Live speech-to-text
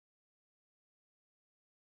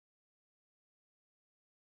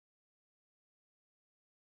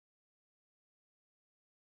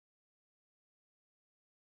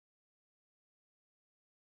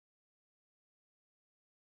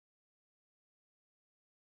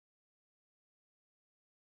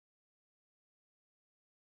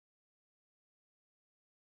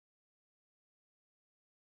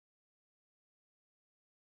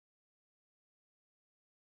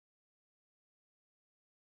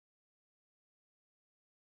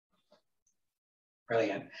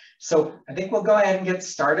Brilliant. So I think we'll go ahead and get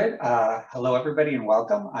started. Hello, everybody, and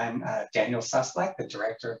welcome. I'm Daniel Suslak, the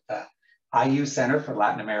director of the IU Center for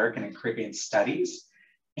Latin American and Caribbean Studies.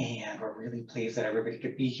 And we're really pleased that everybody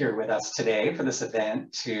could be here with us today for this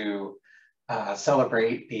event to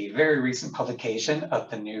celebrate the very recent publication of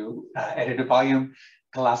the new edited volume,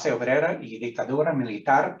 Clase, Obrera y Dictadura,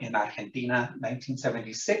 Militar in Argentina,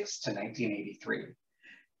 1976 to 1983.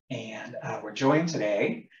 And we're joined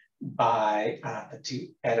today by the two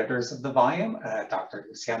editors of the volume, Dr.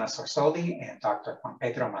 Luciana Zorzoli and Dr. Juan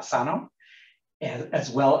Pedro Massano,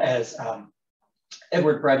 as well as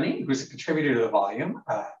Edward Brudney, who's a contributor to the volume,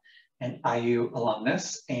 an IU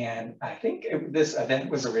alumnus. And I think this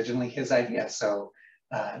event was originally his idea. So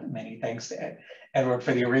many thanks to Edward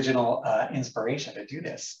for the original inspiration to do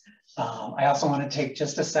this. I also want to take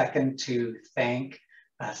just a second to thank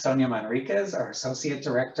Sonia Manriquez, our associate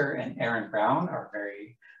director, and Aaron Brown, our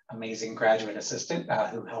very amazing graduate assistant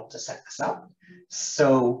who helped to set this up.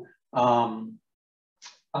 So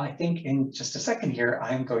I think in just a second here,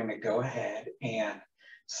 I'm going to go ahead and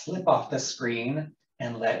slip off the screen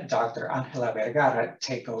and let Dr. Ángela Vergara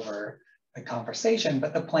take over the conversation.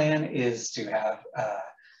 But the plan is to have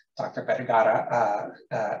Dr. Vergara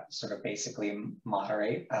sort of basically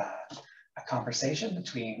moderate a conversation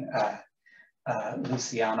between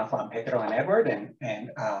Luciana, Juan Pedro, and Edward, and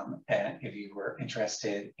if you were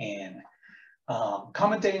interested in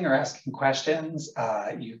commenting or asking questions,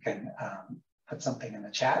 you can put something in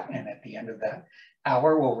the chat, and at the end of the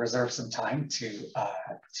hour, we'll reserve some time to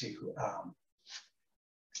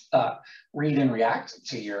read and react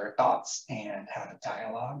to your thoughts and have a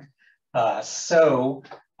dialogue.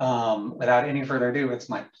 Without any further ado, it's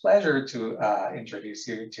my pleasure to introduce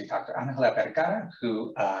you to Dr. Ángela Vergara,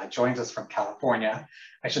 who joins us from California.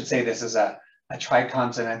 I should say this is a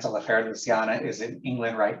tri-continental affair. Luciana is in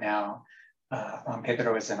England right now. Juan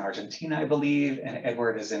Pedro is in Argentina, I believe, and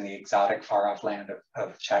Edward is in the exotic far-off land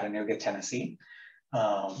of Chattanooga, Tennessee.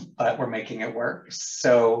 But we're making it work.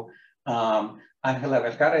 So Ángela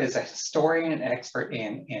Vergara is a historian and expert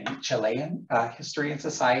in Chilean history and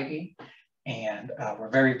society. And we're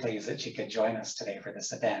very pleased that she could join us today for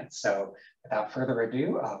this event. So without further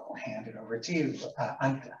ado, I'll hand it over to you,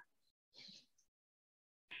 Ángela.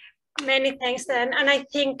 Many thanks, Dan. And I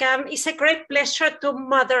think it's a great pleasure to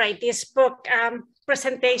moderate this book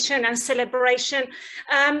presentation and celebration.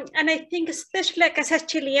 And I think especially like as a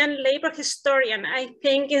Chilean labor historian, I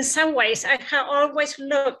think in some ways I have always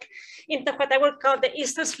looked into what I would call the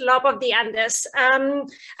Eastern Slope of the Andes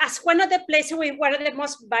as one of the places with one of the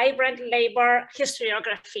most vibrant labor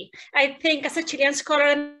historiography. I think as a Chilean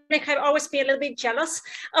scholar, I have always been a little bit jealous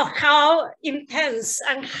of how intense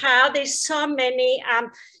and how there's so many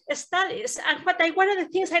studies. And one of the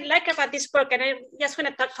things I like about this book, and I just want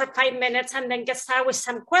to talk for 5 minutes and then get started with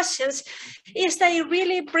some questions, is that it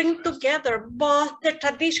really brings together both the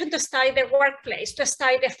tradition to study the workplace, to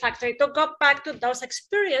study the factory, to go back to those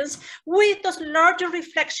experiences with those larger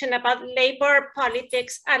reflection about labor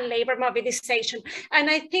politics and labor mobilization. And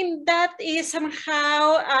I think that is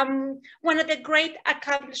somehow one of the great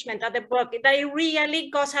accomplishments of the book, that it really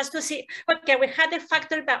goes us to see, okay, we had the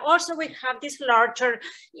factory, but also we have these larger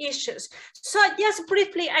issues. So just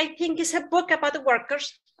briefly, I think it's a book about the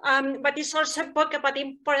workers, but it's also a book about the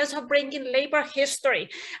importance of bringing labor history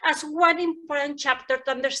as one important chapter to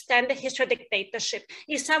understand the history of dictatorship.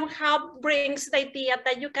 It somehow brings the idea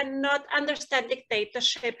that you cannot understand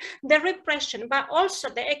dictatorship, the repression, but also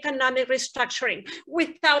the economic restructuring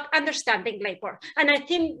without understanding labor. And I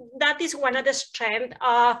think that is one of the strengths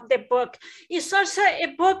of the book. It's also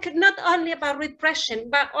a book not only about repression,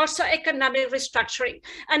 but also economic restructuring.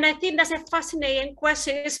 And I think that's a fascinating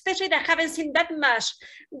question, especially that I haven't seen that much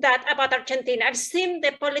about Argentina. I've seen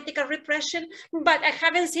the political repression, but I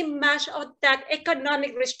haven't seen much of that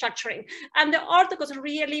economic restructuring. And the articles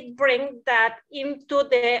really bring that into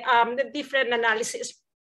the different analysis.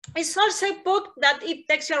 It's also a book that it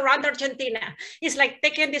takes you around Argentina. It's like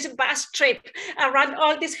taking this bus trip around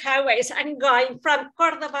all these highways and going from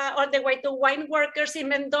Cordoba all the way to wine workers in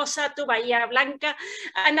Mendoza to Bahía Blanca.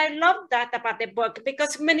 And I love that about the book,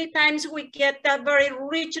 because many times we get that very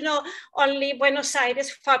regional, only Buenos Aires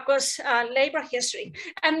focused labor history.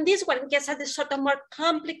 And this one gets us a sort of more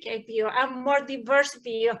complicated view, a more diverse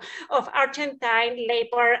view of Argentine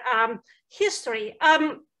labor history.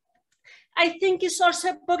 I think it's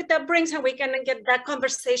also a book that brings, and we can get that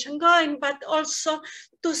conversation going, but also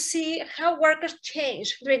to see how workers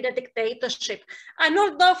change during the dictatorship. And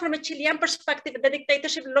although from a Chilean perspective, the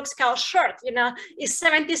dictatorship looks kind of short, you know, it's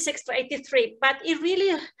 76 to 83, but it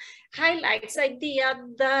really highlights the idea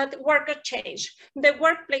that worker change, the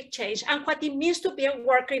workplace change, and what it means to be a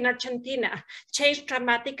worker in Argentina changed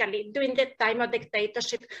dramatically during the time of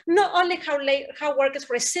dictatorship. Not only how workers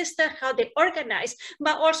resisted, how they organized,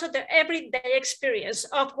 but also the everyday experience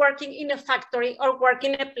of working in a factory or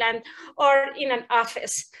working in a plant or in an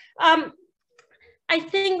office. I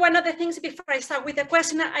think one of the things, before I start with the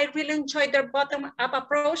question, I really enjoyed their bottom-up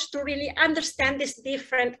approach to really understand these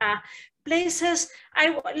different places.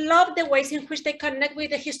 I love the ways in which they connect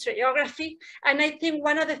with the historiography. And I think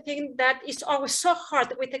one of the things that is always so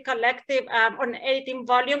hard with the collective on editing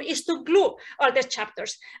volume is to glue all the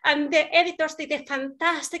chapters. And the editors did a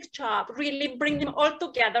fantastic job, really bring them all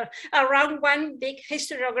together around one big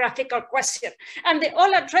historiographical question. And they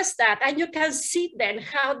all address that. And you can see then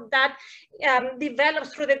how that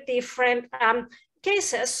develops through the different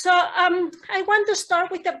cases. So I want to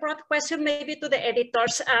start with a broad question, maybe to the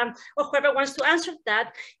editors or whoever wants to answer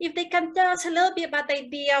that. If they can tell us a little bit about the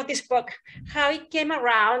idea of this book, how it came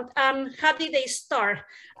around, how did they start,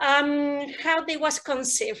 how they was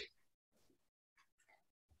conceived.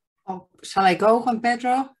 Oh, shall I go, Juan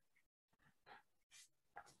Pedro?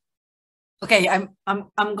 Okay,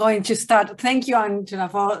 I'm going to start. Thank you, Angela,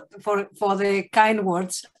 for the kind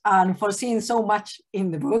words and for seeing so much in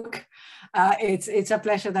the book. It's a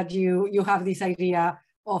pleasure that you have this idea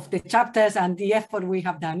of the chapters and the effort we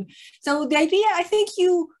have done. So the idea, I think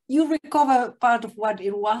you recover part of what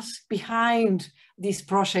it was behind this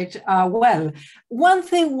project well. One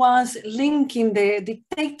thing was linking the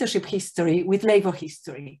dictatorship history with labor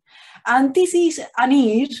history. And this is a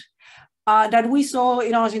need that we saw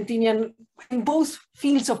in Argentinian in both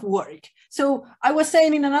fields of work. So I was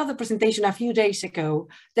saying in another presentation a few days ago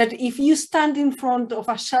that if you stand in front of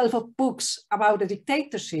a shelf of books about a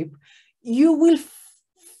dictatorship, you will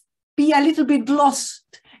be a little bit lost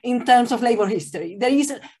in terms of labor history. We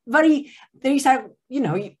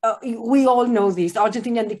all know this. The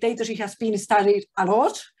Argentinian dictatorship has been studied a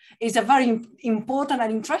lot. It's a very important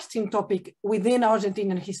and interesting topic within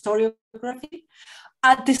Argentinian historiography.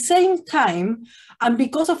 At the same time, and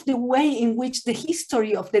because of the way in which the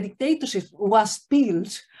history of the dictatorship was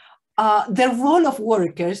built, the role of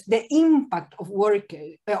workers, the impact of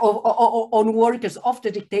workers on workers of the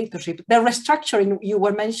dictatorship, the restructuring you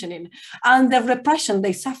were mentioning, and the repression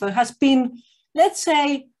they suffer has been, let's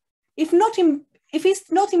say, if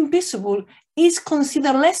it's not invisible, is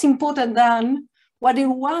considered less important than what it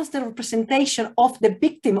was the representation of the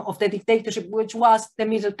victim of the dictatorship, which was the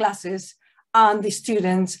middle classes and the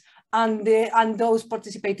students and those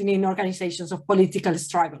participating in organizations of political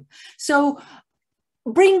struggle. So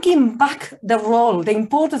bringing back the role, the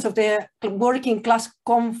importance of the working class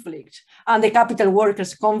conflict and the capital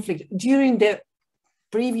workers conflict during the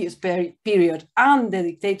previous period and the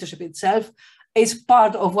dictatorship itself is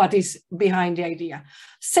part of what is behind the idea.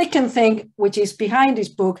 Second thing, which is behind this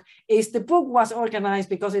book, is the book was organized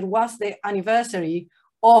because it was the anniversary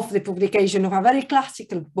of the publication of a very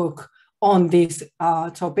classical book on this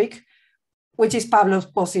topic, which is Pablo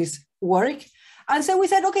Posi's work. And so we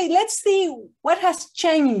said, okay, let's see what has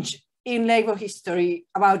changed in labor history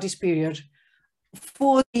about this period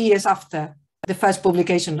 40 years after the first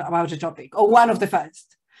publication about the topic, or one of the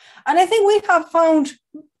first. And I think we have found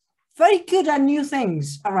very good and new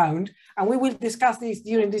things around, and we will discuss this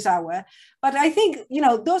during this hour. But I think,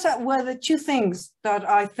 those were the two things that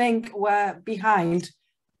I think were behind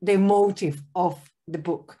the motive of the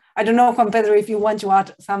book. I don't know, Juan Pedro, if you want to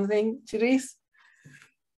add something to this.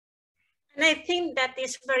 And I think that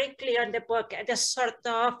is very clear in the book, the sort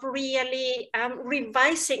of really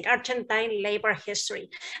revising Argentine labor history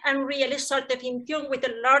and really sort of in tune with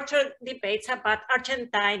the larger debates about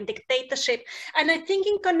Argentine dictatorship. And I think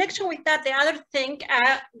in connection with that, the other thing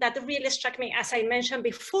that really struck me, as I mentioned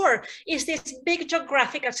before, is this big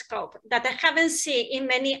geographical scope that I haven't seen in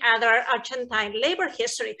many other Argentine labor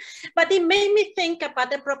history. But it made me think about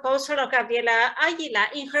the proposal of Gabriela Aguila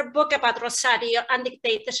in her book about Rosario and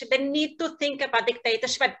dictatorship, the need to think about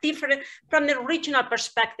dictatorship, but different from the regional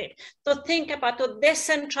perspective, to think about, to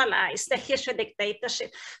decentralize the history of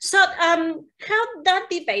dictatorship. So how that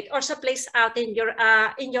debate also plays out in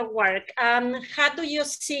your work? How do you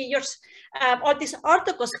see your all these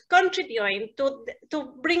articles contributing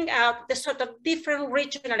to bring out the sort of different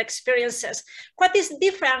regional experiences? What is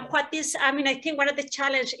different? What is, I think one of the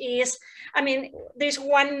challenges is, there's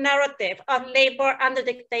one narrative of labor under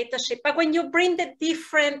dictatorship, but when you bring the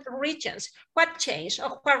different regions, what changed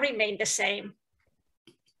or what remained the same?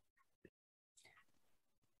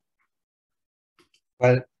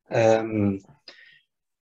 Well,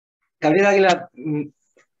 Gabriela Aguila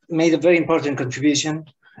made a very important contribution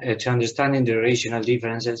to understanding the regional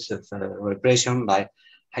differences of repression by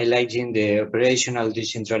highlighting the operational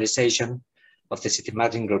decentralization of the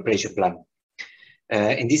systematic repression plan.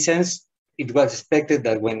 In this sense, it was expected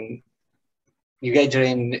that when you get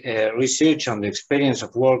in research on the experience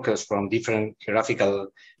of workers from different geographical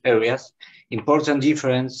areas, important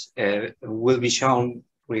difference will be shown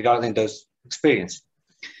regarding those experiences.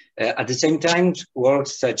 At the same time,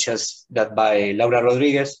 works such as that by Laura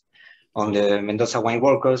Rodriguez on the Mendoza wine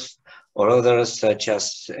workers, or others such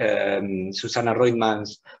as Susana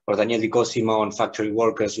Reutemanns or Daniel Di Cosimo on factory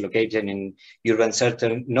workers located in urban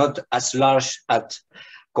centers, not as large at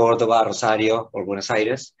Córdoba, Rosario, or Buenos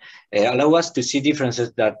Aires, allow us to see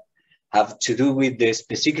differences that have to do with the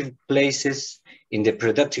specific places in the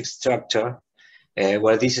productive structure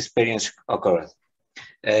where this experience occurred.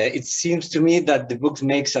 It seems to me that the book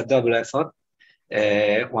makes a double effort.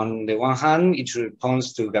 On the one hand, it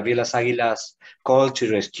responds to Gabriela Águila's call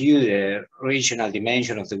to rescue the regional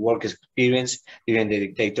dimension of the work experience during the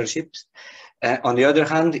dictatorships. On the other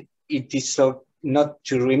hand, it is so not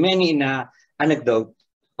to remain in an anecdote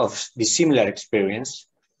of the similar experience,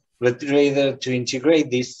 but rather to integrate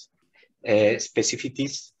these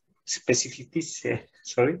specificities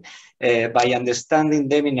by understanding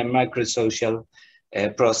them in a macro-social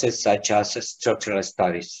process such as structural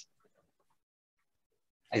studies.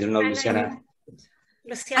 I don't know, Luciana.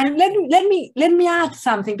 And let me add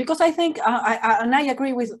something, because I think I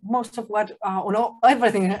agree with most of what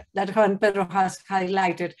everything that Juan Pedro has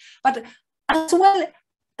highlighted. But as well,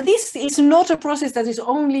 this is not a process that is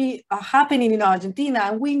only happening in Argentina,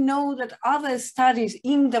 and we know that other studies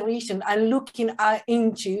in the region are looking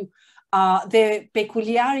into the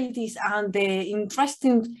peculiarities and the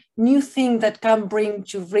interesting new thing that can bring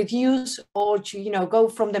to reduce or to go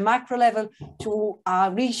from the macro level to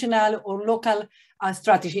regional or local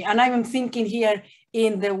strategy. And I'm thinking here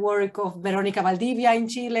in the work of Verónica Valdivia in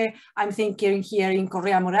Chile. I'm thinking here in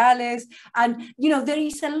Correa Morales. And there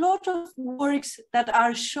is a lot of works that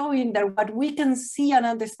are showing that what we can see and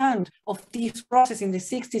understand of this process in the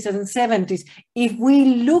 60s and 70s, if we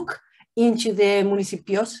look into the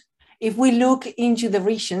municipios, if we look into the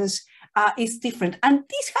regions, it's different. And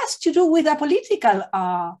this has to do with a political,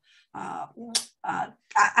 a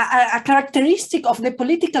characteristic of the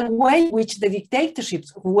political way in which the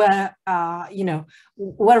dictatorships were,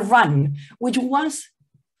 were run, which was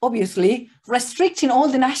obviously restricting all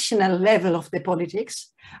the national level of the politics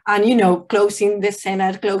and, closing the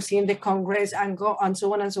Senate, closing the Congress and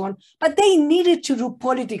so on and so on. But they needed to do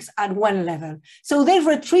politics at one level. So they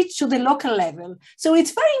retreat to the local level. So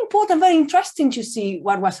it's very important, very interesting to see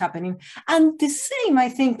what was happening. And the same, I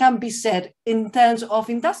think, can be said in terms of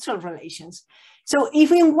industrial relations. So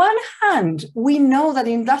if in one hand, we know that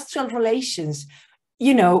industrial relations,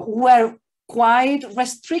 were quite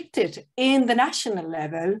restricted in the national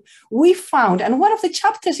level, we found, and one of the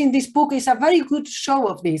chapters in this book is a very good show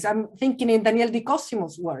of this. I'm thinking in Daniel Di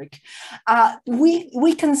Cosimo's work.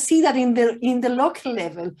 We can see that in the local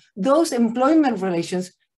level, those employment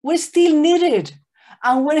relations were still needed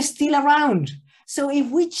and were still around. So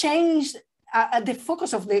if we change the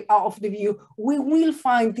focus of the view, we will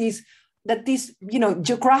find that this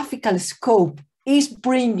geographical scope is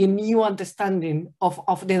bringing new understanding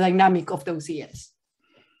of the dynamic of those years.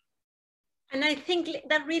 And I think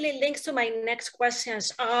that really links to my next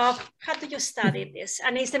questions of how do you study this?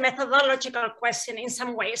 And it's the methodological question in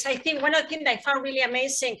some ways. I think one of the things I found really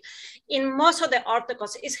amazing in most of the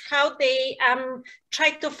articles is how they try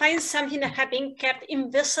to find something that had been kept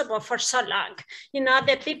invisible for so long.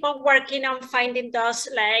 The people working on finding those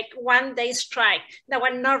like one-day strike that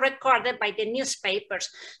were not recorded by the newspapers.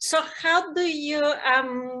 So how do you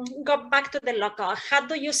go back to the local? How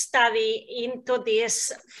do you study into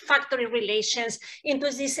these factory relations, into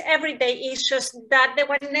these everyday issues that they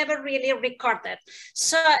were never really recorded?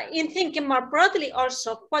 So in thinking more broadly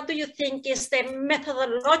also, what do you think is the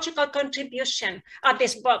methodological contribution of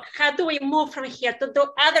this book? How do we move from here to do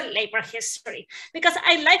other labor history? Because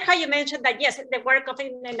I like how you mentioned that, yes, the work of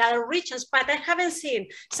in other regions, but I haven't seen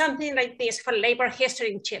something like this for labor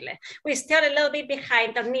history in Chile. We're still a little bit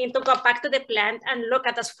behind and need to go back to the plant and look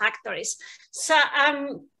at those factories. So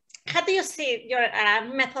how do you see your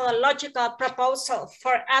methodological proposal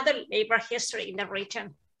for other labor history in the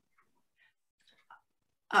region?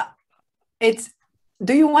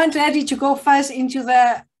 Do you want Eddie to go first into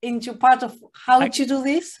part of how to do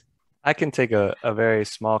this? I can take a very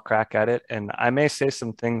small crack at it, and I may say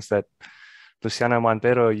some things that Luciana and Juan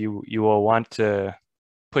Pedro, you will want to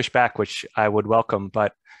push back, which I would welcome.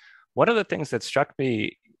 But one of the things that struck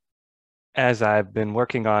me as I've been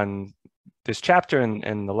working on this chapter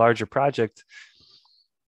and the larger project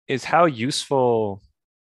is how useful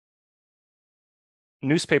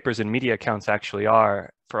newspapers and media accounts actually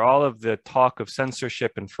are. For all of the talk of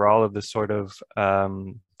censorship and for all of the sort of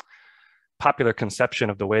popular conception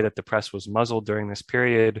of the way that the press was muzzled during this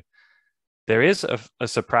period, there is a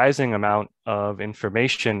surprising amount of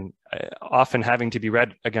information, often having to be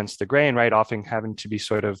read against the grain, right? Often having to be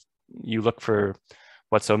sort of, you look for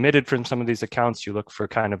what's omitted from some of these accounts, you look for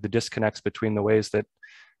kind of the disconnects between the ways that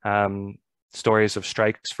stories of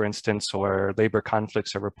strikes, for instance, or labor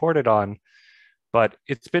conflicts are reported on. But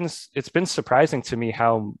it's been surprising to me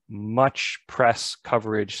how much press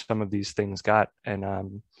coverage some of these things got.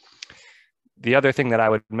 And the other thing that I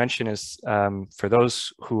would mention is for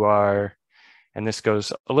those who are, and this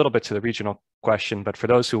goes a little bit to the regional question, but for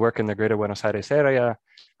those who work in the greater Buenos Aires area,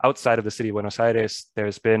 outside of the city of Buenos Aires,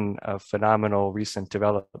 there's been a phenomenal recent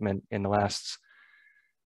development in the last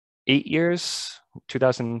 8 years,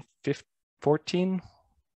 2014,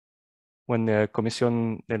 when the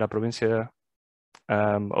Comisión de la Provincia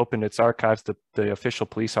opened its archives, the official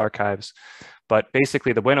police archives. But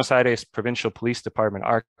basically the Buenos Aires Provincial Police Department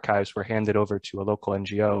archives were handed over to a local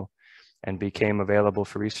NGO and became available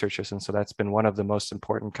for researchers. And so that's been one of the most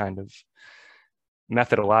important kind of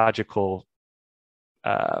methodological,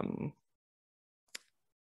 I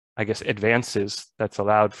guess, advances that's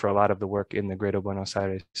allowed for a lot of the work in the greater Buenos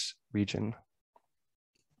Aires region.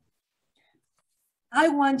 I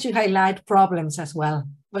want to highlight problems as well,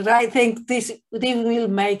 but I think they will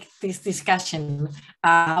make this discussion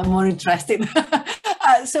more interesting.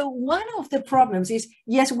 So one of the problems is,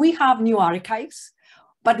 yes, we have new archives,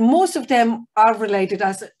 but most of them are related,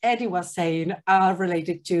 as Eddie was saying, are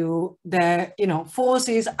related to the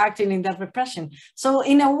forces acting in that repression. So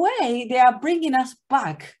in a way, they are bringing us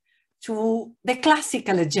back to the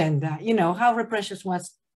classical agenda, how repression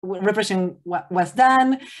was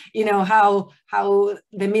done, how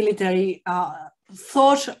the military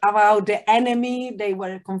thought about the enemy they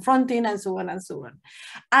were confronting, and so on and so on.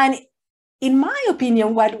 And in my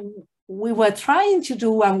opinion, what we were trying to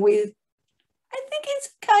do, and I think it's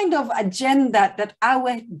kind of agenda that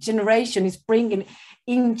our generation is bringing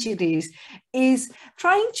into this, is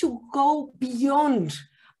trying to go beyond,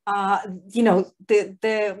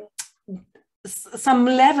 some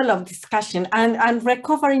level of discussion and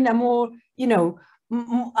recovering a more,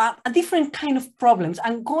 a different kind of problems,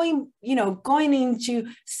 and going into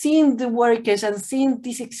seeing the workers and seeing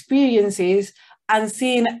these experiences and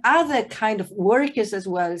seeing other kind of workers as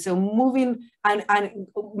well. So moving and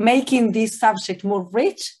making this subject more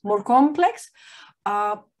rich, more complex.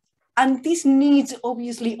 And this needs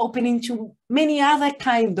obviously opening to many other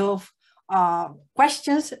kind of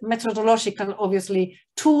questions, methodological, obviously,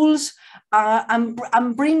 tools, and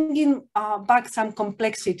bringing back some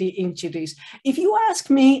complexity into this. If you ask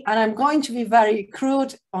me, and I'm going to be very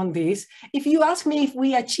crude on this, if you ask me if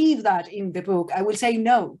we achieve that in the book, I will say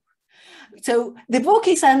no. So the book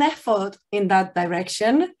is an effort in that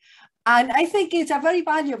direction, and I think it's a very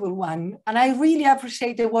valuable one, and I really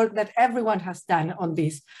appreciate the work that everyone has done on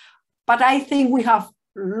this. But I think we have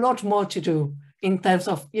a lot more to do in terms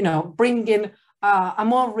of, bringing a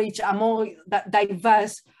more rich, a more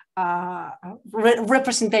diverse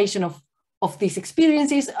representation of these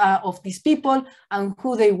experiences, of these people, and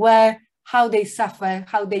who they were, how they suffer,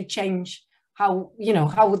 how they change, how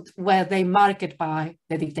were they marked by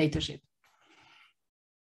the dictatorship.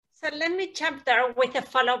 So let me jump there with a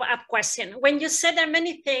follow-up question. When you said there are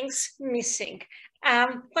many things missing,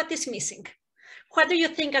 what is missing? What do you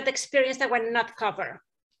think are the experiences that were not covered?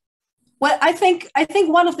 Well, I think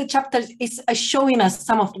one of the chapters is showing us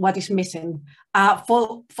some of what is missing.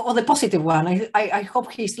 For the positive one, I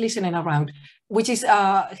hope he's listening around, which is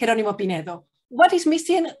Jerónimo Pinedo. What is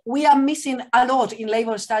missing? We are missing a lot in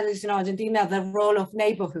labor studies in Argentina, the role of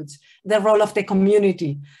neighborhoods, the role of the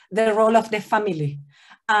community, the role of the family,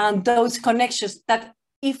 and those connections that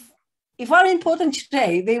if are important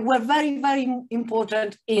today, they were very, very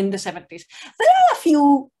important in the 70s. There are a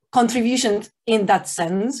few contributions in that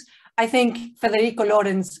sense. I think Federico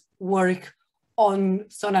Lorenz's work on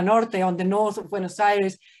Zona Norte, on the north of Buenos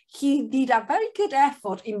Aires, he did a very good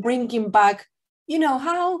effort in bringing back,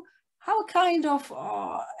 how kind of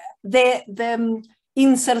the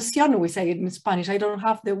inserción, we say it in Spanish. I don't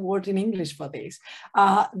have the word in English for this.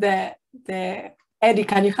 Eddie,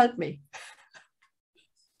 can you help me?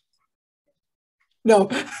 No.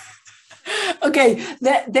 Okay.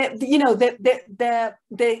 The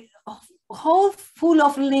whole full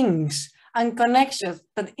of links and connections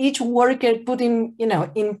that each worker put in,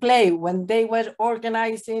 in play when they were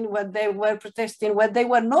organizing, when they were protesting, when they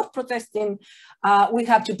were not protesting, we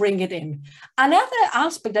have to bring it in. Another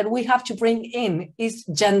aspect that we have to bring in is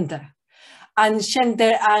gender. And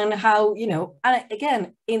how, and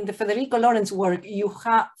again, in the Federico Lawrence work, you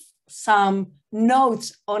have some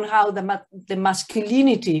notes on how the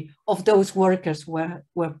masculinity of those workers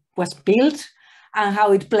was built and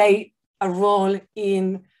how it played a role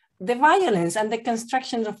in the violence and the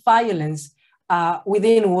construction of violence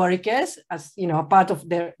within workers as, a part of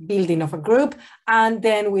their building of a group, and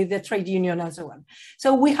then with the trade union and so on.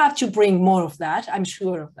 So we have to bring more of that, I'm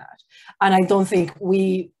sure of that. And I don't think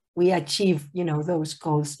we achieve, those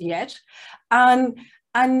goals yet. And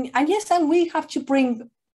yes, and we have to bring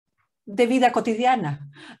the vida cotidiana.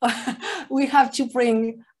 We have to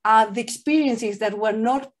bring the experiences that were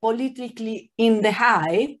not politically in the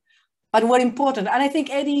high, but were important. And I think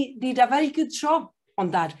Eddie did a very good job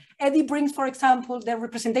on that. Eddie brings, for example, the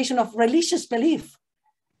representation of religious belief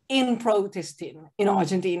in protesting in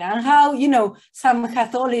Argentina, and how, some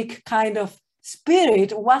Catholic kind of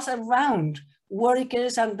spirit was around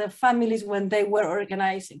workers and the families when they were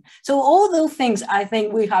organizing. So all those things I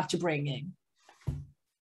think we have to bring in.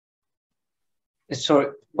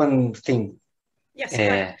 So one thing.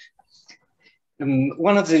 Yes.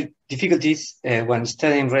 One of the difficulties when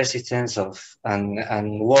studying resistance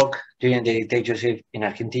and work during the dictatorship in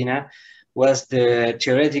Argentina was the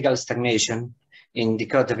theoretical stagnation in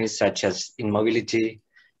dichotomies such as immobility,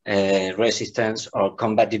 resistance, or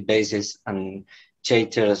combative bases and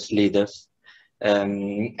traitors leaders.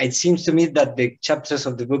 It seems to me that the chapters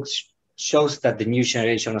of the book shows that the new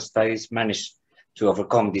generation of studies managed to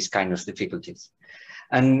overcome these kind of difficulties.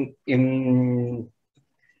 And on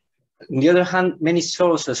the other hand, many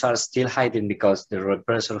sources are still hidden because the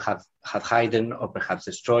repressors have hidden or perhaps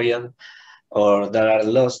destroyed, or they are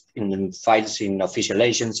lost in files in official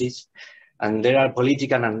agencies. And there are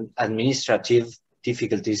political and administrative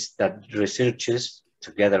difficulties that researchers,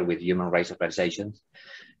 together with human rights organizations,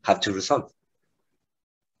 have to resolve.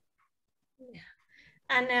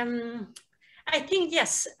 And I think,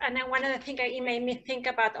 yes, and one of the things it made me think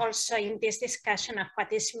about also in this discussion of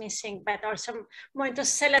what is missing, but also more to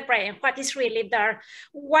celebrate what is really there.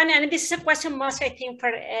 And this is a question most, I think,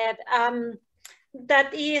 for Ed,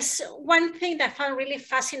 that is one thing that I found really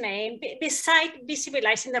fascinating, besides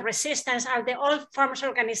visibilizing the resistance and the old forms of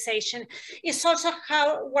organization, is also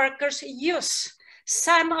how workers use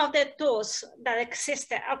some of the tools that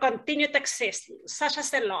existed or continue to exist, such as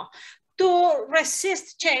the law, to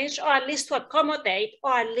resist change, or at least to accommodate,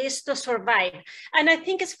 or at least to survive. And I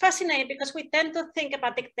think it's fascinating because we tend to think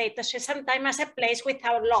about dictatorship sometimes as a place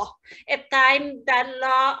without law, a time that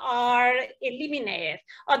law are eliminated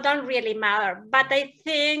or don't really matter. But I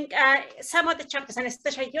think some of the chapters, and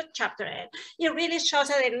especially your chapter, it really shows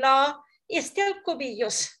that the law still could be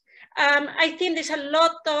used. I think there's a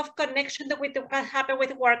lot of connection with what happened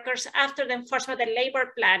with workers after the enforcement of the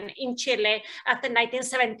labor plan in Chile after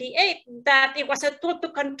 1978, that it was a tool to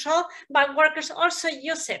control, but workers also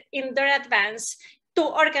use it in their advance to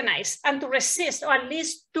organize and to resist, or at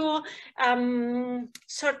least to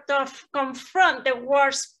sort of confront the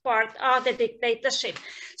worst part of the dictatorship.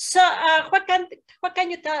 So what can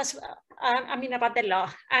you tell us, about the law,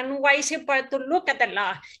 and why it's important to look at the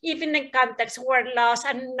law, even in contexts where laws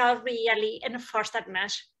are not really enforced that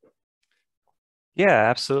much? Yeah,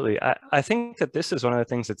 absolutely. I think that this is one of the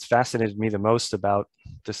things that's fascinated me the most about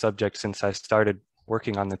the subject since I started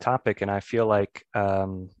working on the topic. And I feel like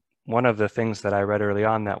one of the things that I read early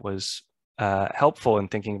on that was helpful in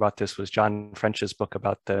thinking about this was John French's book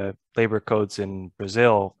about the labor codes in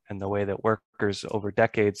Brazil and the way that workers over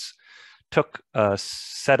decades took a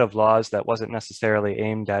set of laws that wasn't necessarily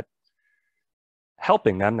aimed at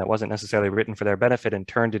helping them, that wasn't necessarily written for their benefit, and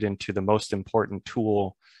turned it into the most important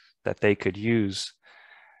tool that they could use.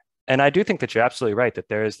 And I do think that you're absolutely right, that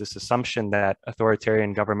there is this assumption that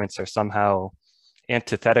authoritarian governments are somehow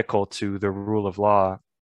antithetical to the rule of law.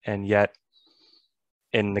 And yet,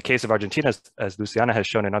 in the case of Argentina, as Luciana has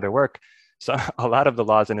shown in other work, so a lot of the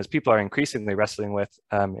laws, and as people are increasingly wrestling with,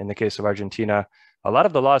 in the case of Argentina, a lot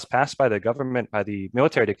of the laws passed by the government, by the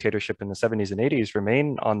military dictatorship in the 70s and 80s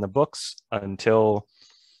remain on the books until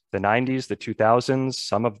the 90s, the 2000s.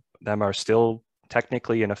 Some of them are still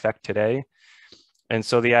technically in effect today. And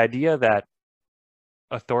so the idea that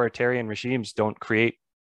authoritarian regimes don't create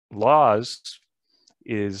laws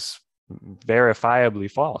is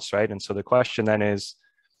verifiably false, right? And so the question then is,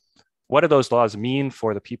 what do those laws mean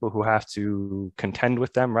for the people who have to contend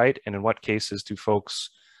with them, right? And in what cases do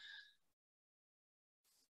folks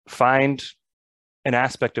find an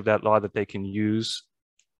aspect of that law that they can use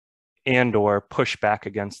and or push back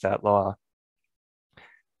against that law.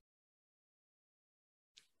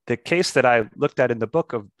 The case that I looked at in the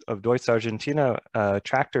book of Deutz Argentina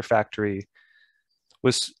tractor factory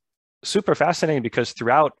was super fascinating because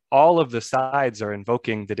throughout, all of the sides are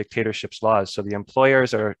invoking the dictatorship's laws. So the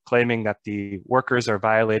employers are claiming that the workers are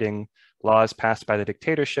violating laws passed by the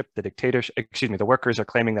dictatorship. The workers are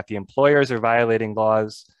claiming that the employers are violating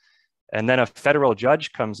laws. And then a federal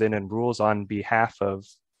judge comes in and rules on behalf of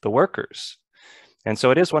the workers. And so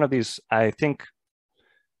it is one of these, I think,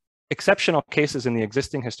 exceptional cases in the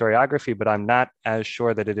existing historiography, but I'm not as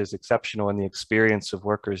sure that it is exceptional in the experience of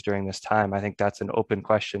workers during this time. I think that's an open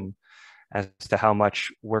question as to how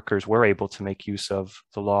much workers were able to make use of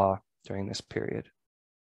the law during this period.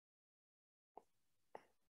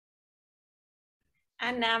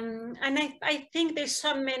 And I think there's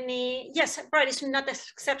so many, yes, probably it's not as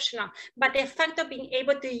exceptional, but the fact of being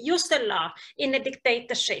able to use the law in a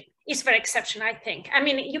dictatorship is very exceptional, I think. I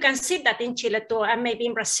mean, you can see that in Chile too, and maybe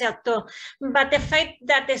in Brazil too, but the fact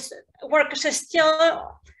that these workers are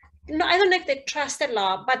still, no, I don't know if they trust the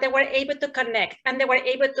law, but they were able to connect and they were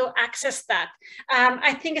able to access that.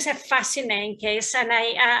 I think it's a fascinating case, and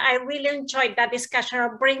I really enjoyed that discussion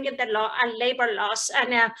of bringing the law and labor laws,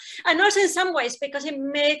 and also in some ways because it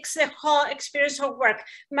makes the whole experience of work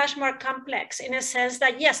much more complex in a sense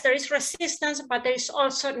that yes, there is resistance, but there is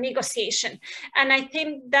also negotiation, and I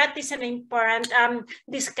think that is an important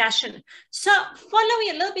discussion. So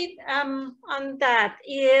following a little bit on that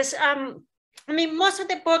is. I mean, most of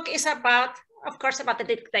the book is about, of course, about the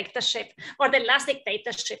dictatorship or the last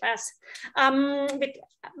dictatorship,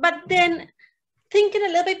 but then thinking a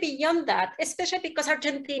little bit beyond that, especially because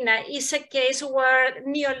Argentina is a case where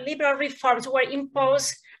neoliberal reforms were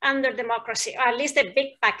imposed under democracy, or at least a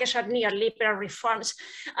big package of neoliberal reforms.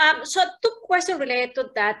 So two questions related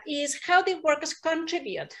to that is how did workers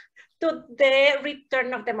contribute to the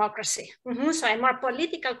return of democracy? So a more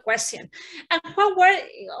political question. And what were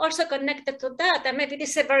also connected to that, and maybe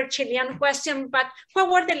this is a very Chilean question, but what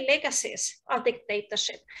were the legacies of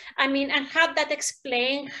dictatorship? I mean, and how that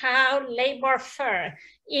explain how labor fared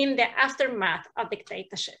in the aftermath of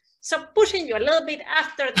dictatorship? So pushing you a little bit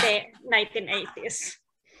after the 1980s.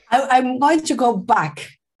 I'm going to go back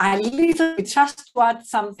a little bit just to add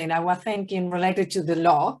something I was thinking related to the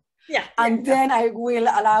law. Yeah, and then I will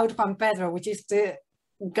allow Juan Pedro, which is the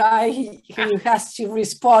guy who has to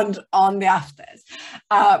respond on the afters.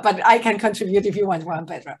 But I can contribute if you want, Juan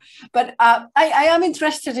Pedro. But I am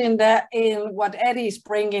interested in what Eddie is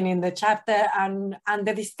bringing in the chapter and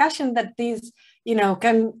the discussion that this,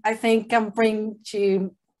 can bring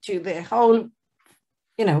to the whole,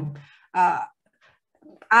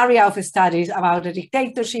 area of studies about the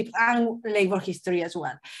dictatorship and labor history as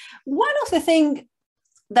well. One of the things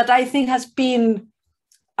that I think has been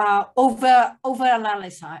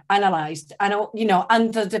over-analyzed and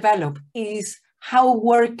underdeveloped is how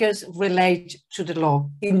workers relate to the law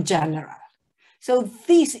in general. So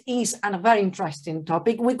this is a very interesting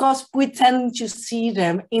topic because we tend to see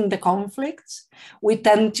them in the conflicts. We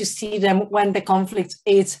tend to see them when the conflict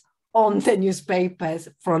is on the newspaper's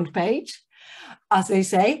front page, as they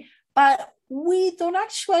say, but we don't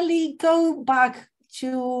actually go back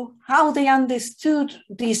to how they understood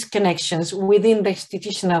these connections within the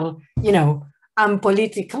institutional, and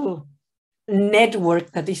political network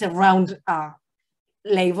that is around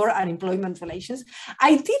labor and employment relations.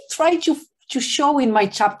 I did try to show in my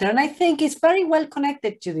chapter, and I think it's very well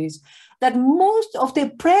connected to this, that most of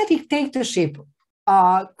the pre-dictatorship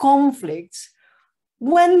conflicts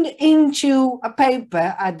went into a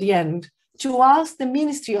paper at the end to ask the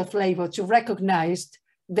Ministry of Labor to recognize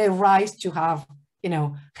the right to have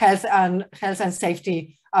health and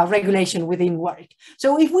safety regulation within work.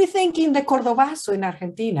 So if we think in the Cordobazo in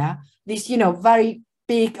Argentina, this very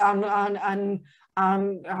big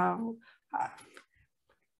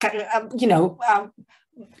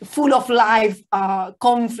full of life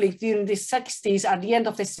conflict during the 60s, at the end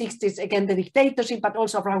of the 60s, again the dictatorship, but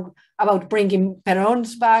also about bringing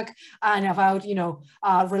Perón's back and about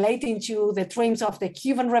relating to the dreams of the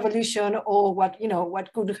Cuban Revolution or what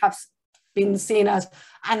could have been seen as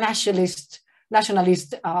a nationalist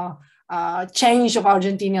change of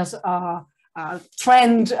Argentina's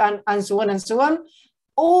trend and so on and so on.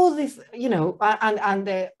 All this, and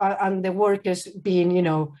the workers being,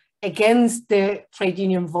 against the trade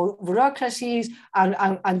union bureaucracies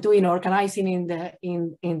and doing organizing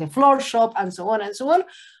in the floor shop and so on and so on.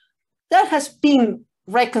 That has been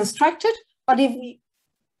reconstructed, but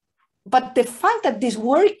but the fact that these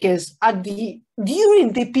workers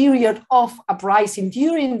during the period of uprising,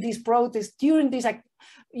 during this protest, during this,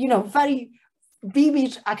 very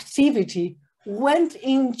vivid activity, went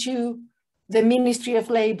into the Ministry of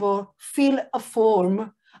Labor, fill a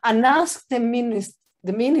form, and asked the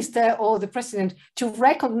minister or the president to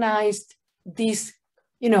recognize these,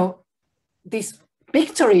 these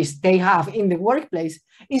victories they have in the workplace,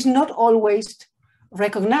 is not always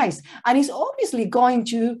recognized. And it's obviously going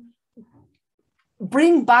to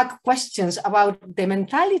bring back questions about the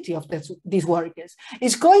mentality of these workers.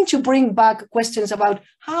 It's going to bring back questions about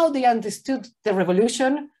how they understood the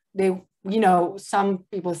revolution. Some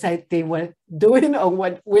people said they were doing or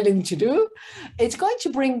were willing to do. It's going to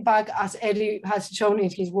bring back, as Eddie has shown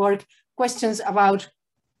in his work, questions about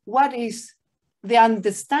what is the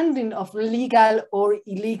understanding of legal or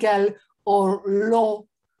illegal or law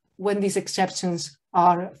when these exceptions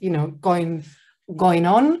are, going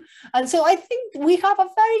on. And so I think we have a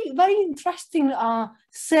very, very interesting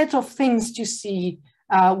set of things to see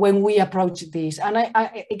when we approach this. And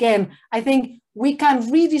I think we can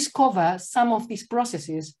rediscover some of these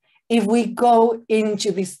processes if we go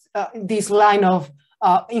into this line of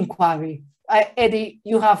inquiry. Eddie,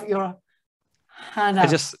 you have your hand up.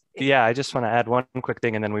 I just want to add one quick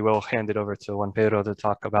thing, and then we will hand it over to Juan Pedro to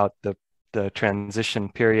talk about the transition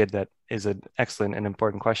period. That is an excellent and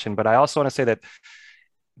important question. But I also want to say that,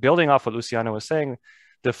 building off what Luciana was saying,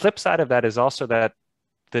 the flip side of that is also that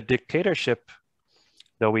the dictatorship,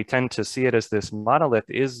 though we tend to see it as this monolith,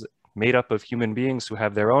 is made up of human beings who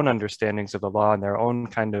have their own understandings of the law and their own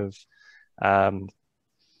kind of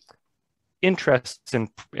interests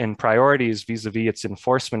and priorities vis-a-vis its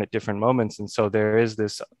enforcement at different moments. And so there is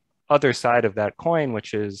this other side of that coin,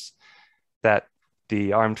 which is that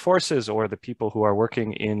the armed forces, or the people who are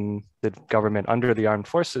working in the government under the armed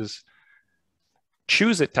forces,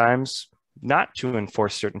 choose at times not to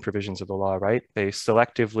enforce certain provisions of the law, right? They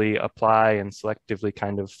selectively apply and selectively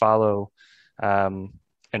kind of follow and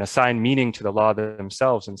assign meaning to the law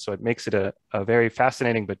themselves. And so it makes it a very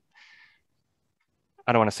fascinating, but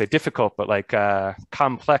I don't want to say difficult, but like a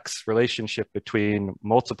complex relationship between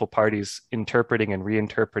multiple parties interpreting and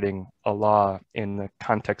reinterpreting a law in the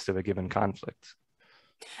context of a given conflict.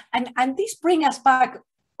 And this brings us back,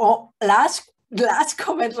 last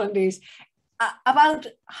comment on this, about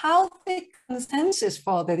how the consensus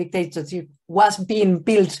for the dictatorship was being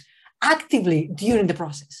built actively during the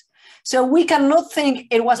process. So we cannot think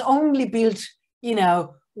it was only built,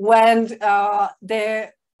 when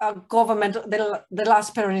the government, the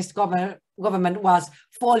last Peronist government was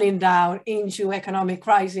falling down into economic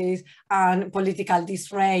crisis and political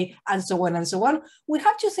disarray and so on and so on. We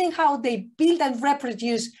have to think how they build and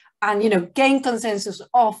reproduce and gain consensus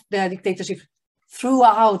of the dictatorship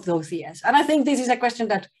throughout those years. And I think this is a question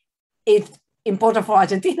that is important for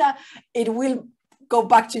Argentina. It will go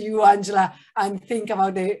back to you, Angela, and think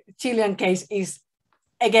about the Chilean case is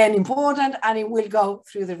again important, and it will go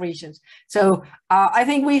through the regions. So I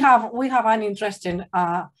think we have an interesting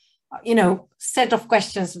set of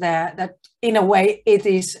questions there that in a way it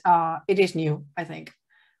is new, I think.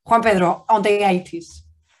 Juan Pedro, on the 80s.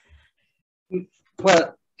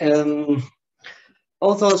 Well,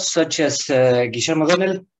 authors such as Guillermo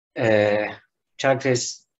Donnell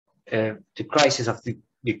characterize the crisis of the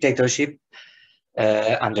dictatorship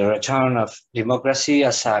and the return of democracy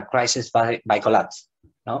as a crisis by collapse.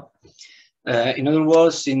 No? In other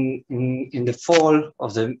words, in the fall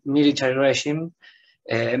of the military regime,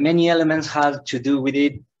 many elements had to do with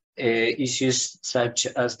it, issues such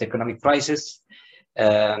as the economic crisis,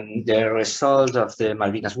 the result of the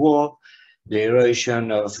Malvinas War, the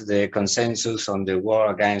erosion of the consensus on the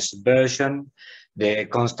war against subversion, the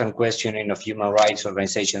constant questioning of human rights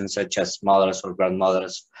organizations such as mothers or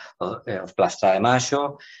grandmothers of Plaza de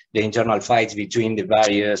Mayo, the internal fights between the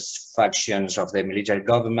various factions of the military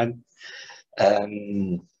government,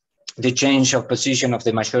 the change of position of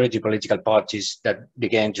the majority political parties that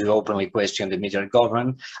began to openly question the military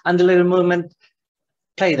government, and the labor movement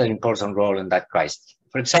played an important role in that crisis.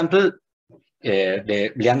 For example,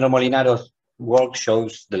 the Leandro Molinaro's work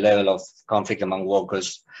shows the level of conflict among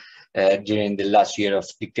workers during the last year of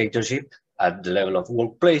dictatorship at the level of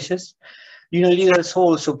workplaces. Union leaders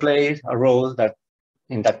also played a role that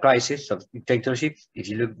in that crisis of dictatorship. If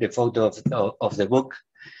you look at the photo of the book,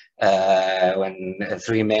 when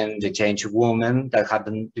 3 men detained a woman, that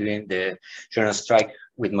happened during the general strike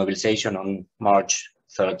with mobilization on March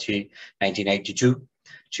 30, 1982,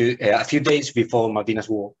 a few days before Malvinas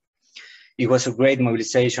War. It was a great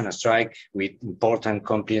mobilization, a strike with important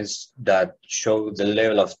complaints that showed the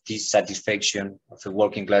level of dissatisfaction of the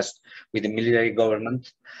working class with the military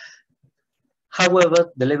government.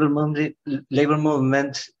 However, the labor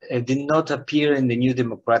movement did not appear in the new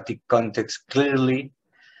democratic context clearly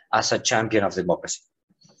as a champion of democracy.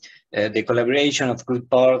 The collaboration of good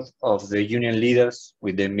part of the union leaders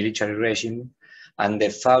with the military regime and the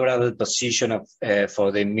favorable position of,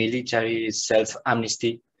 for the military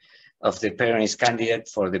self-amnesty of the Peronist candidate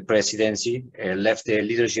for the presidency left the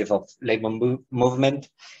leadership of labor movement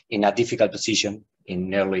in a difficult position in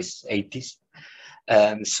the early 80s.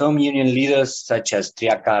 Some union leaders such as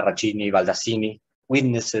Triaca, Racini, Baldassini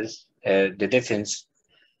witnesses the defense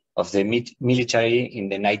of the military in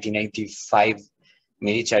the 1985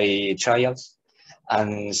 military trials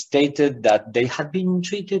and stated that they had been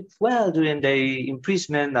treated well during the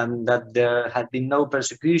imprisonment and that there had been no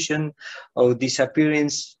persecution or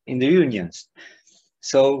disappearance in the unions.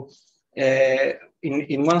 So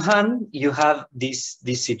in one hand, you have this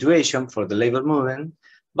situation for the labor movement,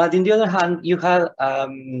 but in the other hand, you have a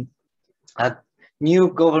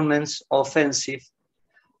new government's offensive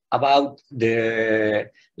about the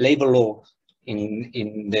labor law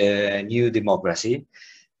in the new democracy,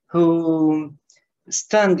 who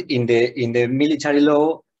stand in the military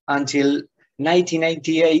law until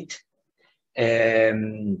 1998,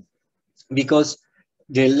 because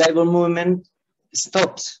the labor movement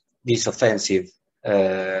stops this offensive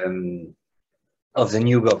of the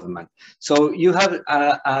new government. So you have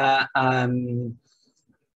a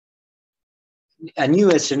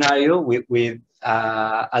new scenario with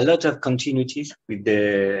a lot of continuities with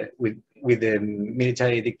the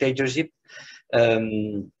military dictatorship.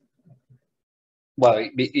 Well,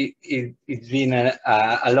 it's been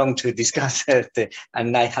a long to discuss it,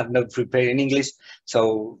 and I have not prepared in English,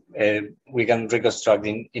 so we can reconstruct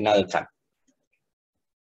in other time.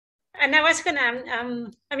 And I was gonna,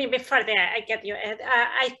 I mean, before that, I get you, Ed.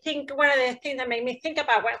 I think one of the things that made me think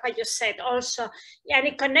about what you said also, and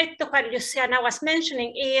it connects to what Luciana was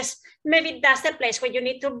mentioning, is maybe that's the place where you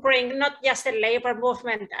need to bring not just the labor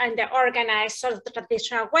movement and the organized sort of the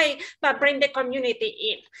traditional way, but bring the community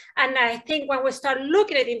in. And I think when we start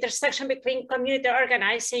looking at the intersection between community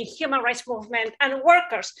organizing, human rights movement, and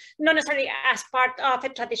workers, not necessarily as part of a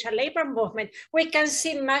traditional labor movement, we can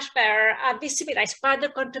see much better visibilize what the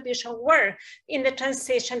contribution were in the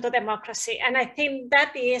transition to democracy. And I think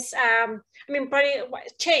that is, I mean, probably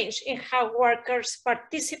change in how workers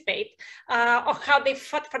participate or how they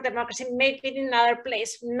fought for democracy, maybe in another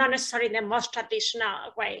place, not necessarily in the most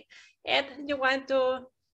traditional way. Ed, you want to?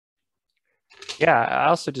 Yeah, I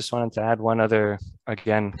also just wanted to add one other,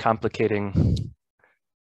 again, complicating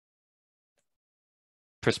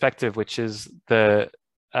perspective, which is the,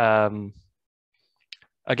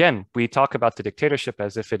 again, we talk about the dictatorship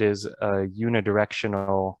as if it is a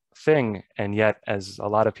unidirectional thing, and yet, as a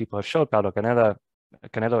lot of people have showed, Paulo Canelo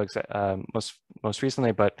most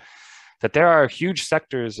recently, but that there are huge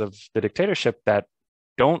sectors of the dictatorship that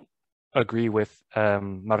don't agree with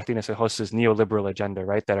Martínez Ejos's neoliberal agenda,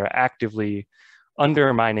 right? That are actively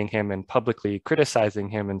undermining him and publicly criticizing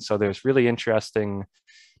him, and so there's really interesting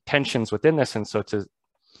tensions within this, and so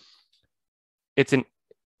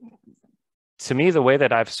to me, the way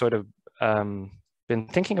that I've sort of been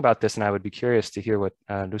thinking about this, and I would be curious to hear what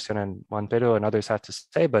Luciana and Juan Pedro and others have to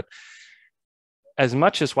say, but as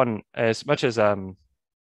much as Martínez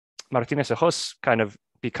Ejos kind of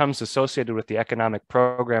becomes associated with the economic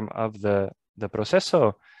program of the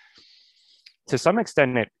Proceso, to some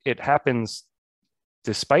extent it happens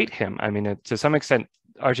despite him. I mean, to some extent,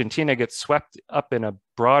 Argentina gets swept up in a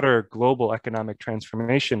broader global economic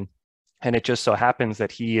transformation, and it just so happens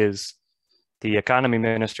that he is the economy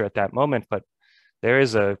minister at that moment, but there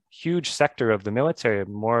is a huge sector of the military,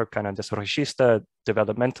 more kind of desarrollista,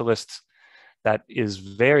 developmentalists, that is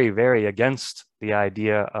very, very against the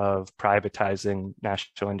idea of privatizing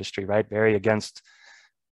national industry, right? Very against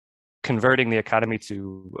converting the economy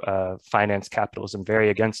to finance capitalism,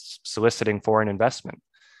 very against soliciting foreign investment.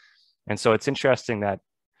 And so it's interesting that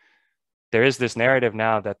there is this narrative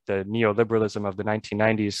now that the neoliberalism of the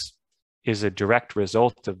 1990s is a direct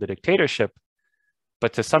result of the dictatorship.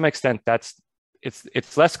 But to some extent,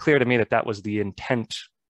 it's less clear to me that that was the intent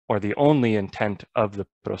or the only intent of the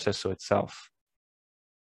Proceso itself.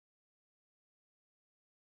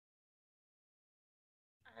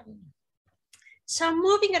 So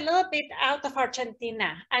moving a little bit out of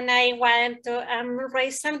Argentina, and I want to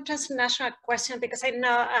raise some transnational questions, because I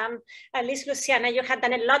know, at least Luciana, you have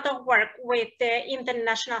done a lot of work with the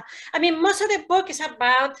international. I mean, most of the book is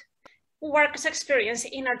about workers' experience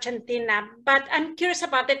in Argentina, but I'm curious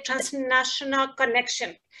about the transnational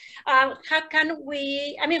connection. How can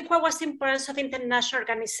we, I mean, what was the importance of international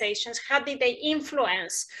organizations? How did they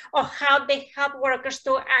influence, or how they help workers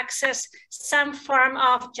to access some form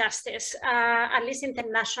of justice, at least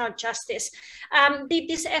international justice? Did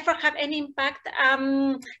this effort have any impact?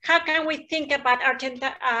 How can we think about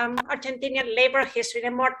Argentinian labor history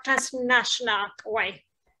in a more transnational way?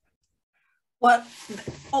 Well,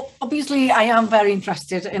 obviously, I am very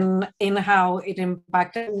interested in how it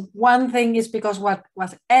impacted. One thing is because what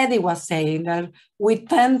Eddie was saying, that we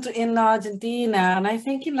tend in Argentina, and I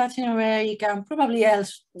think in Latin America, and probably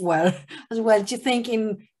elsewhere as well, to think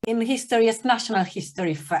in history as national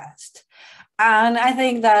history first. And I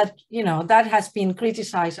think that, you know, that has been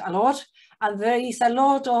criticized a lot. And there is a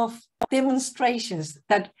lot of demonstrations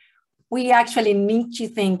that we actually need to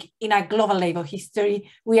think in a global labor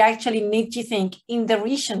history. We actually need to think in the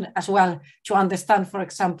region as well to understand, for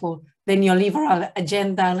example, the neoliberal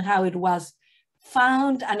agenda and how it was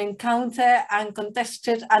found and encountered and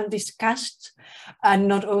contested and discussed and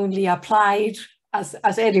not only applied, as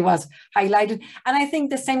Eddie was highlighted. And I think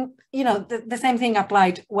the same, you know, the same thing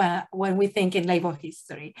applied when we think in labor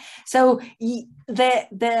history. So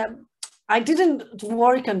I didn't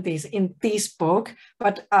work on this in this book,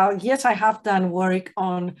 but yes, I have done work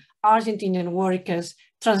on Argentinian workers,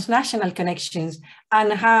 transnational connections,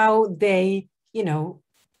 and how they, you know,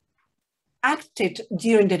 acted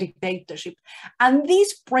during the dictatorship. And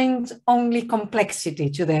this brings only complexity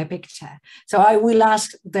to the picture. So I will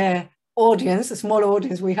ask the audience, the small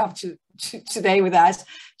audience we have today with us,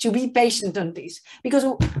 to be patient on this, because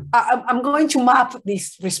I'm going to map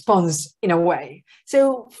this response in a way.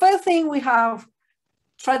 So first thing, we have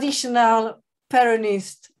traditional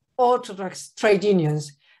Peronist Orthodox trade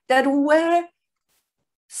unions that were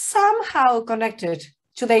somehow connected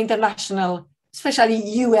to the international, especially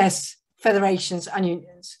US federations and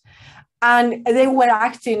unions. And they were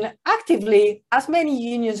acting actively, as many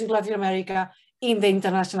unions in Latin America, in the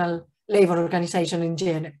International Labor Organization in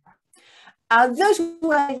Geneva. Those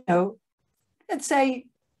were, you know, let's say,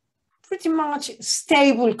 pretty much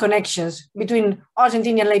stable connections between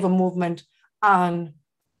Argentinian labor movement and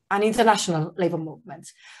international labor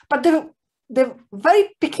movements. But the very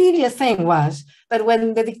peculiar thing was that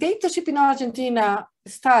when the dictatorship in Argentina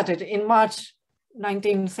started in March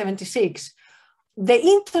 1976, the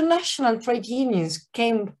international trade unions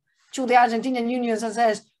came to the Argentinian unions and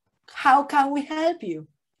says, how can we help you?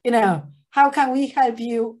 You know, how can we help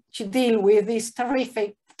you to deal with this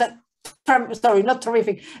terrific,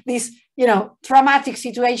 this, you know, traumatic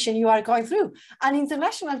situation you are going through? And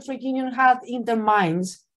international trade union had in their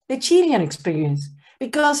minds the Chilean experience,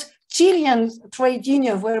 because Chilean trade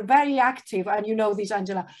unions were very active, and you know this,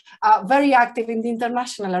 Angela, very active in the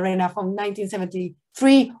international arena from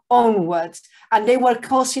 1973 onwards. And they were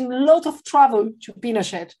causing a lot of trouble to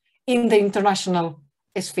Pinochet in the international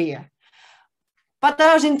sphere. But the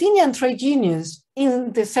Argentinian trade unions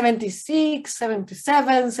in the 76,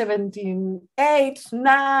 77, 78,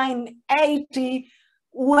 9, 80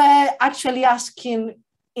 were actually asking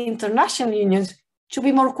international unions to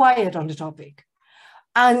be more quiet on the topic.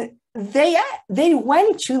 And they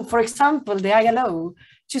went to, for example, the ILO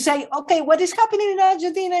to say, okay, what is happening in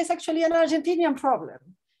Argentina is actually an Argentinian problem.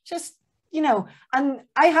 Just, you know, and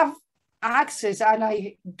I have access, and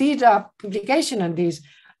I did a publication on this.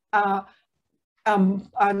 And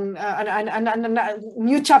a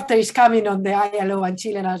new chapter is coming on the ILO and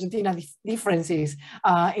Chile and Argentina differences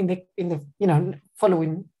in the you know,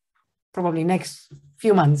 following probably next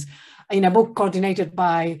few months, in a book coordinated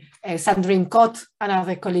by Sandrine Cott and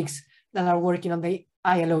other colleagues that are working on the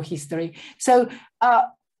ILO history. So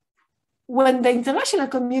when the international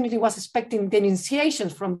community was expecting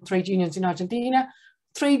denunciations from trade unions in Argentina,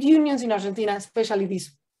 especially this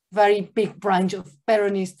very big branch of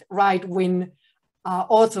Peronist right-wing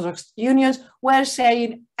Orthodox unions, were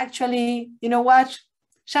saying, actually, you know what,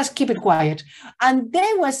 just keep it quiet. And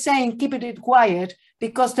they were saying, keep it quiet,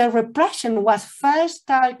 because the repression was first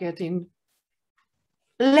targeting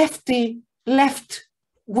left-wing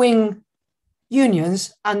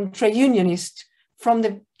unions and trade unionists from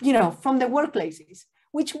the, you know, from the workplaces,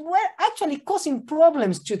 which were actually causing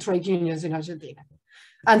problems to trade unions in Argentina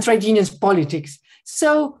and trade unions politics.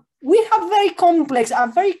 So we have a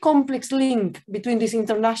very complex link between these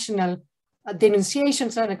international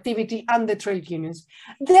denunciations and activity and the trade unions.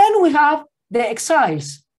 Then we have the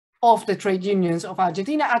exiles of the trade unions of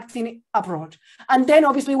Argentina acting abroad. And then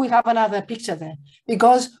obviously we have another picture there,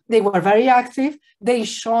 because they were very active. They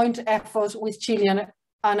joined efforts with Chilean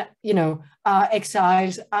and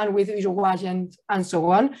exiles and with Uruguayans and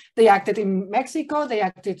so on. They acted in Mexico, they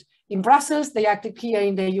acted in Brussels, they acted here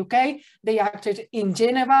in the UK, they acted in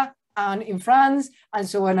Geneva and in France, and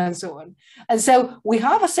so on and so on. And so we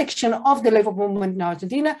have a section of the labor movement in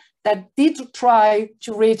Argentina that did try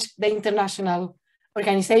to reach the international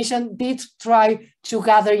organization, did try to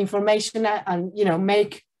gather information and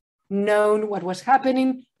make known what was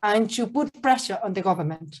happening and to put pressure on the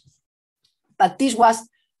government. But this was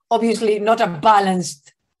obviously not a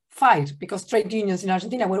balanced fight, because trade unions in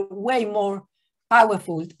Argentina were way more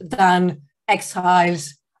powerful than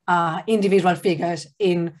exiles, individual figures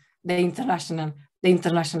in the international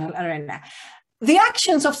arena. The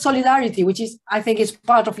actions of solidarity, which is, I think, is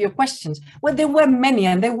part of your questions, well, there were many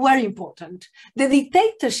and they were important. The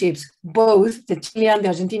dictatorships, both the Chilean, the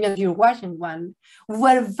Argentinian, the Uruguayan one,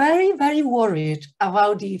 were very, very worried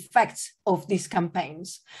about the effects of these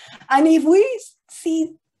campaigns. And if we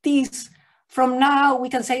see these from now, we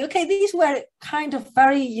can say, okay, these were kind of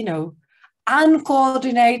very,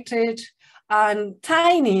 uncoordinated and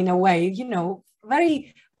tiny in a way,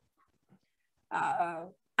 very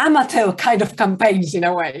amateur kind of campaigns in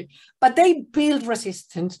a way, but they built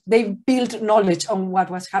resistance, they built knowledge on what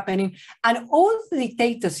was happening, and all the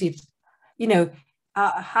dictatorships,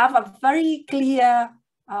 have a very clear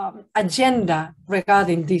agenda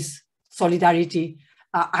regarding these solidarity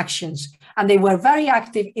actions, and they were very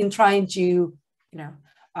active in trying to,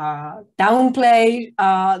 downplay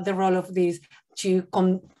the role of this, to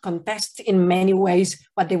contest in many ways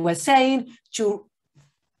what they were saying, to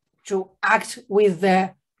act with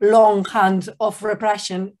the long hand of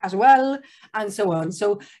repression as well, and so on.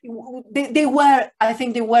 So I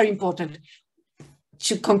think they were important.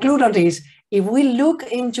 To conclude on this, if we look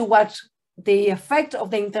into what the effect of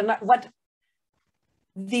the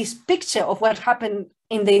this picture of what happened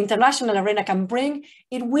in the international arena can bring,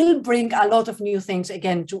 it will bring a lot of new things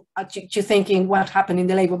again to thinking what happened in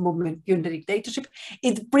the labor movement during the dictatorship.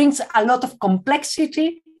 It brings a lot of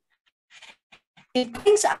complexity. It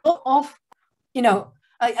brings a lot of,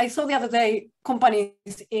 I saw the other day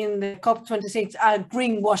companies in the COP26 are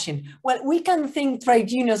greenwashing. Well, we can think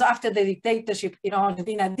trade unions after the dictatorship in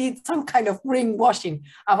Argentina did some kind of greenwashing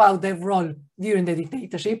about their role during the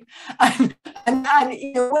dictatorship. And in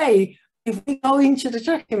a way, if we go into the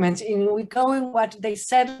documents, if we go in what they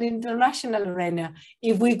said in the international arena,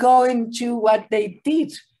 if we go into what they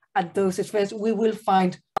did at those spheres, we will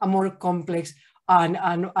find a more complex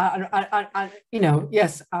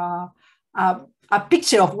a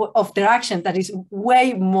picture of their action that is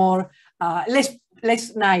way more less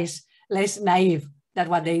nice, less naive than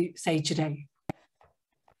what they say today.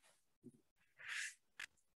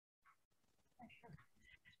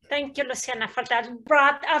 Thank you, Luciana, for that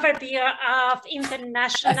broad overview of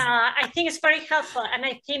international. I think it's very helpful, and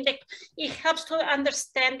I think that it helps to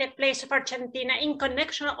understand the place of Argentina in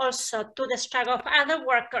connection also to the struggle of other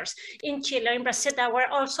workers in Chile and Brazil that were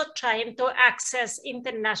also trying to access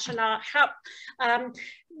international help.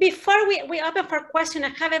 Before we open for questions, I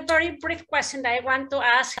have a very brief question that I want to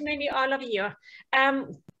ask maybe all of you.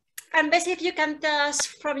 And basically, if you can tell us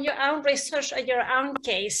from your own research or your own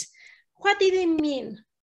case, what did it mean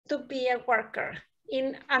to be a worker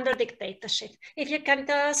under dictatorship? If you can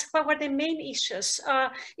tell us what were the main issues,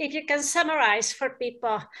 if you can summarize for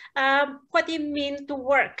people, what do you mean to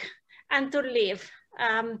work and to live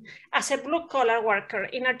as a blue-collar worker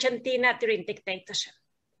in Argentina during dictatorship?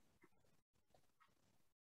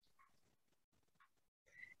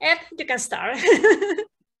 Ed, you can start.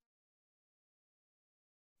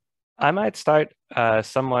 I might start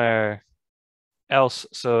somewhere else.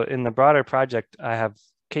 So in the broader project, I have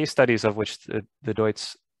case studies of which the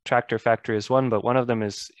Deutz tractor factory is one, but one of them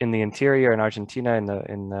is in the interior in Argentina, in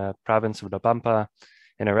the province of La Pampa,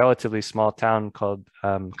 in a relatively small town called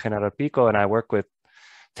General Pico, and I work with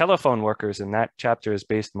telephone workers, and that chapter is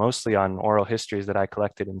based mostly on oral histories that I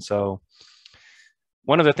collected. And so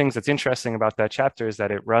one of the things that's interesting about that chapter is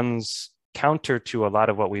that it runs counter to a lot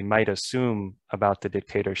of what we might assume about the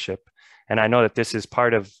dictatorship. And I know that this is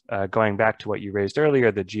part of going back to what you raised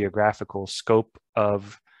earlier, the geographical scope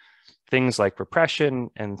of things like repression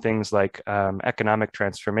and things like economic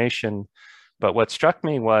transformation. But what struck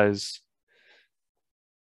me was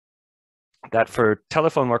that for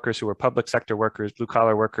telephone workers who were public sector workers, blue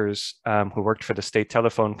collar workers who worked for the state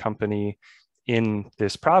telephone company in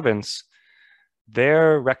this province,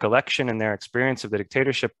 their recollection and their experience of the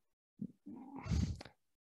dictatorship,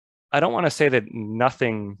 I don't want to say that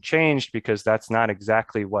nothing changed, because that's not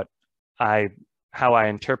exactly how I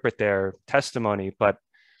interpret their testimony, but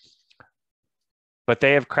but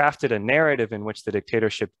they have crafted a narrative in which the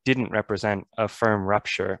dictatorship didn't represent a firm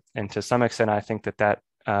rupture. And to some extent, I think that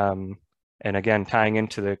and again, tying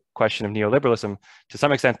into the question of neoliberalism, to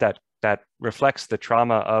some extent that reflects the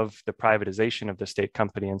trauma of the privatization of the state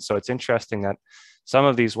company. And so it's interesting that some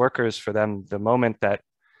of these workers, for them, the moment that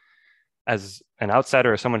as an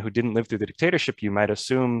outsider or someone who didn't live through the dictatorship, you might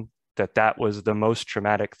assume that that was the most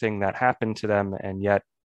traumatic thing that happened to them. And yet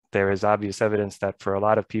there is obvious evidence that for a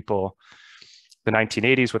lot of people, the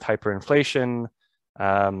 1980s with hyperinflation,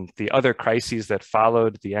 the other crises that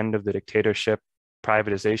followed the end of the dictatorship,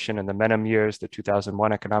 privatization and the Menem years, the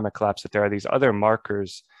 2001 economic collapse, that there are these other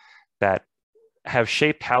markers that have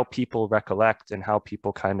shaped how people recollect and how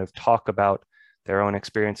people kind of talk about their own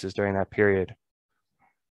experiences during that period.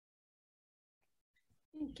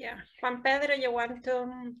 Thank you. Juan Pedro, you want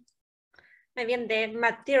to, maybe in the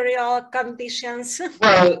material conditions?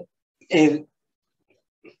 Well, the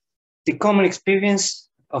common experience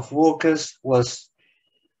of workers was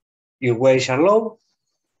your wage are low.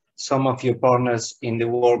 Some of your partners in the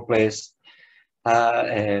workplace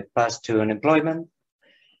passed to unemployment.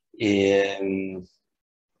 The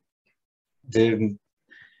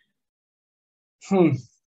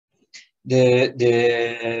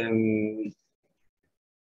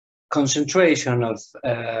concentration of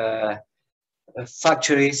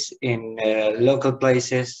factories in local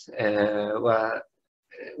places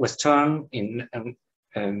was turned in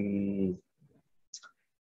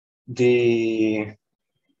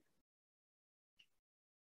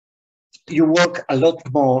you work a lot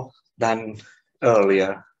more than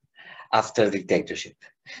earlier after dictatorship.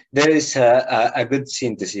 There is a good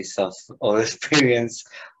synthesis of experience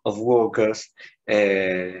of workers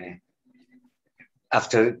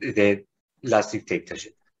after the last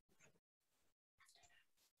dictatorship.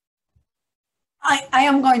 I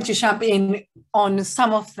am going to jump in on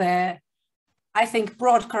some of the, I think,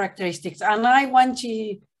 broad characteristics, and I want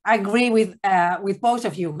to agree with both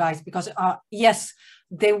of you guys, because yes,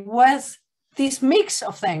 there was this mix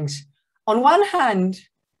of things. On one hand,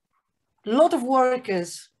 a lot of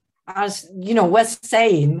workers, as you know, was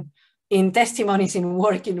saying in testimonies in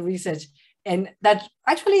work in research, and that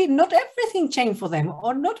actually not everything changed for them,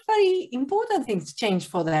 or not very important things changed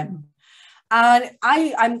for them. And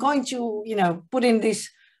I'm going to, you know, put in this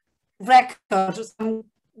record some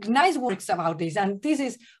nice works about this. And this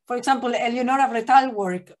is, for example, Eleonora Bretal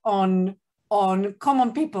work on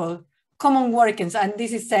common people, common workers. And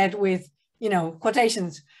this is said with, you know,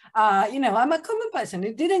 quotations. You know, I'm a common person.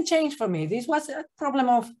 It didn't change for me. This was a problem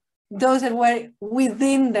of those that were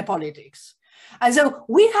within the politics. And so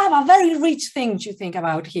we have a very rich thing to think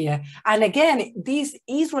about here. And again, this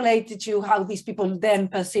is related to how these people then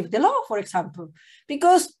perceive the law, for example,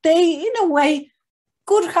 because they, in a way,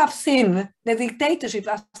 could have seen the dictatorship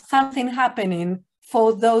as something happening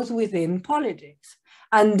for those within politics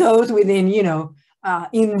and those within, you know,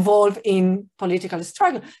 involved in political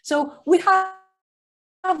struggle. So we have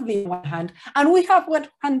the one hand, and we have what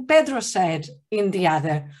Juan Pedro said in the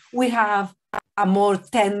other. We have a more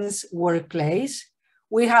tense workplace.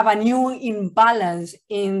 We have a new imbalance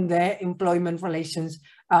in the employment relations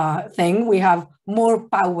thing. We have more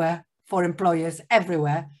power for employers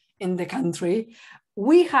everywhere in the country.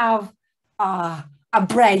 We have a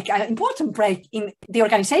break, an important break in the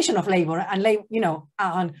organization of labor and you know,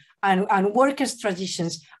 and workers'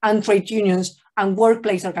 traditions and trade unions and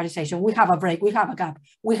workplace organization. We have a break. We have a gap.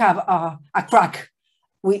 We have a crack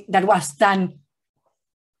that was done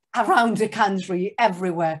around the country,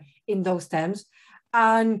 everywhere in those terms.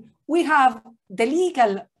 And we have the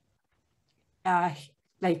legal,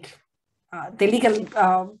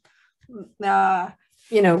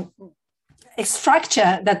 you know,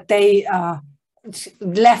 structure that they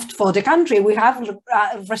left for the country. We have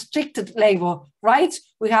restricted labor rights.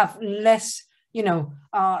 We have less, you know,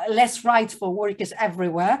 less rights for workers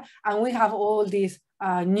everywhere. And we have all these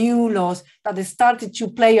new laws that they started to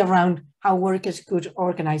play around how workers could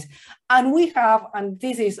organize. And we have, and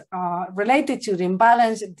this is related to the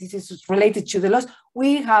imbalance, this is related to the laws,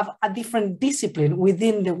 we have a different discipline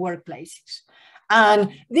within the workplaces.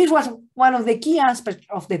 And this was one of the key aspects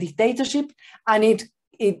of the dictatorship, and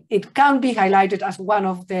it can be highlighted as one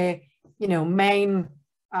of the, you know, main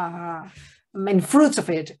fruits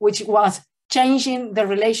of it, which was changing the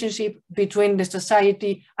relationship between the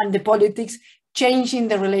society and the politics, changing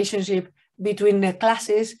the relationship between the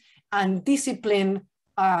classes, and discipline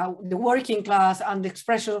the working class and the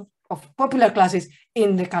expression of popular classes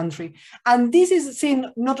in the country. And this is seen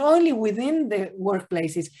not only within the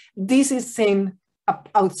workplaces, this is seen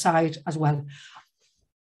outside as well.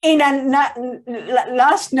 In a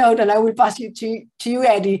last note, and I will pass you to you,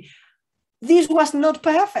 Eddie, this was not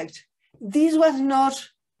perfect. This was not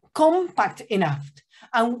compact enough.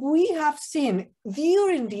 And we have seen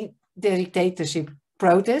during the dictatorship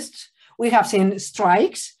protests, we have seen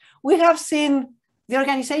strikes, we have seen the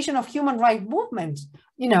organization of human rights movements,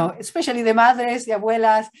 you know, especially the madres, the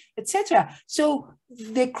abuelas, etc. So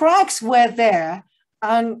the cracks were there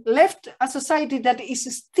and left a society that is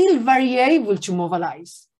still very able to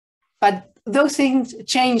mobilize. But those things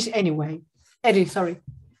change anyway. Eddie, sorry.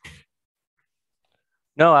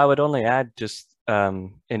 No, I would only add just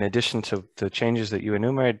in addition to the changes that you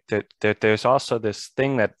enumerated, that there's also this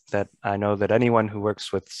thing that I know that anyone who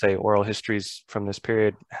works with, say, oral histories from this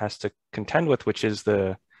period has to contend with, which is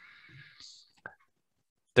the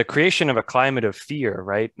creation of a climate of fear,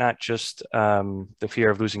 right? Not just the fear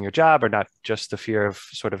of losing your job, or not just the fear of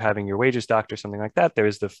sort of having your wages docked or something like that. There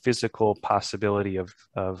is the physical possibility of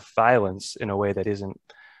violence in a way that isn't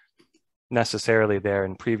necessarily there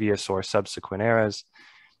in previous or subsequent eras.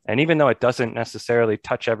 And even though it doesn't necessarily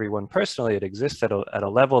touch everyone personally, it exists at a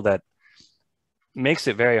level that makes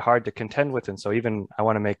it very hard to contend with. And so even I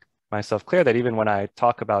want to make myself clear that even when I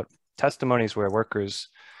talk about testimonies where workers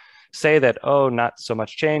say that, oh, not so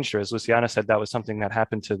much changed, or as Luciana said, that was something that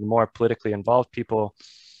happened to the more politically involved people,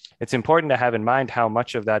 it's important to have in mind how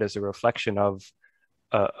much of that is a reflection of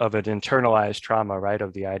an internalized trauma, right?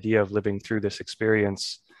 Of the idea of living through this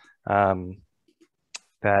experience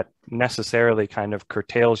that necessarily kind of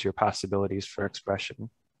curtails your possibilities for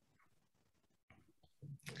expression.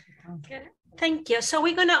 Okay, thank you. So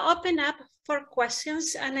we're gonna open up for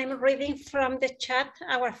questions, and I'm reading from the chat.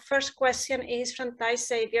 Our first question is from Thai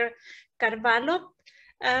Xavier Carvalho.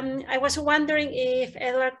 I was wondering if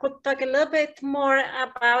Edward could talk a little bit more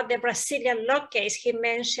about the Brazilian law case he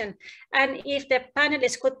mentioned, and if the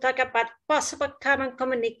panelists could talk about possible common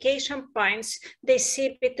communication points they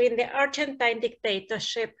see between the Argentine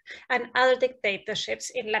dictatorship and other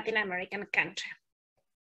dictatorships in Latin American countries.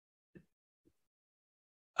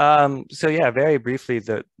 So yeah, very briefly,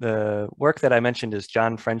 the work that I mentioned is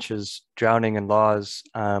John French's Drowning in Laws,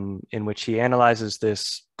 in which he analyzes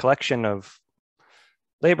this collection of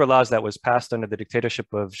labor laws that was passed under the dictatorship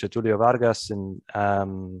of Getúlio Vargas in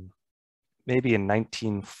maybe in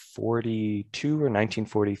 1942 or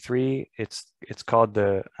 1943. It's called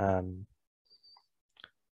the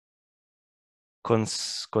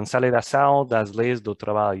Consolidação das Leis do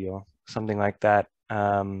Trabalho, something like that.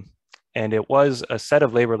 And it was a set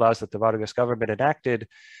of labor laws that the Vargas government enacted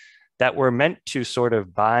that were meant to sort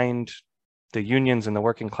of bind the unions and the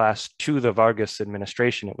working class to the Vargas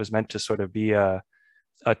administration. It was meant to sort of be a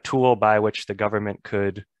tool by which the government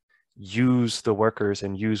could use the workers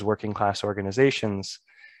and use working class organizations.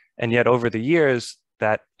 And yet over the years,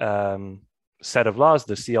 that set of laws,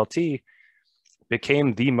 the CLT,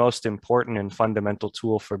 became the most important and fundamental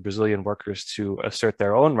tool for Brazilian workers to assert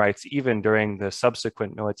their own rights, even during the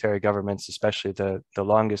subsequent military governments, especially the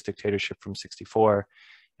longest dictatorship from 1964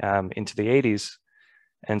 into the 1980s.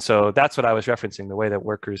 And so that's what I was referencing, the way that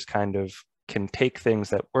workers kind of can take things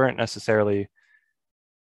that weren't necessarily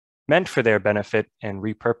meant for their benefit and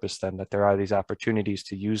repurpose them, that there are these opportunities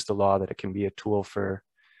to use the law, that it can be a tool for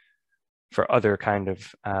other kind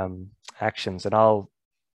of actions. And I'll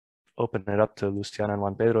open it up to Luciana and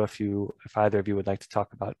Juan Pedro if either of you would like to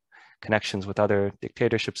talk about connections with other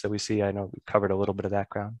dictatorships that we see. I know we covered a little bit of that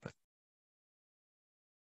ground, but.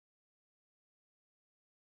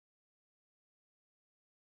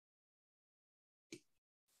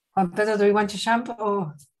 Juan Pedro, do you want to jump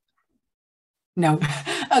or? No.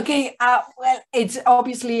 Okay, well, it's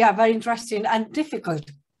obviously a very interesting and difficult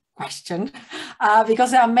question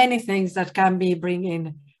because there are many things that can be bring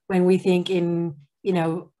in when we think in, you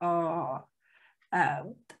know,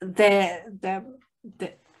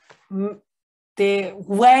 the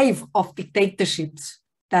wave of dictatorships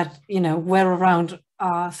that, you know, were around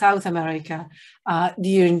South America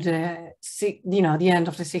during the, you know, the end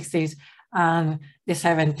of the 60s and the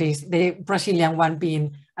 70s, the Brazilian one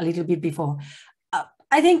being a little bit before.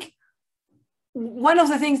 I think one of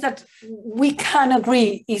the things that we can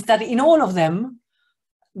agree is that in all of them,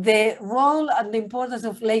 the role and the importance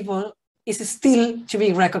of labor is still to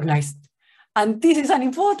be recognized. And this is an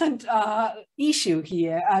important issue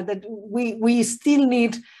here, that we still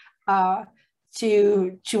need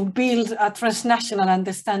to build a transnational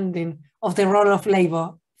understanding of the role of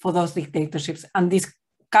labor for those dictatorships and this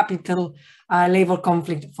capital labor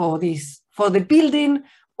conflict for the building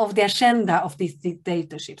of the agenda of these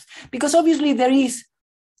dictatorships. Because obviously there is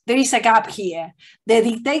a gap here. The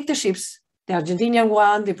dictatorships, the Argentinian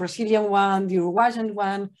one, the Brazilian one, the Uruguayan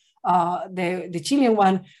one, the Chilean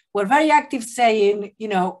one, were very active saying, you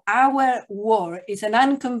know, our war is an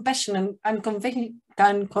unconventional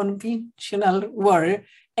war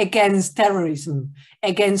against terrorism,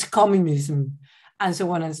 against communism, and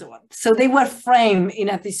so on and so on. So they were framed in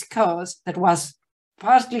a discourse that was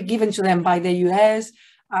partly given to them by the US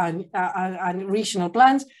and regional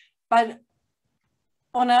plans, but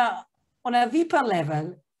on a deeper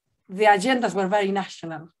level, the agendas were very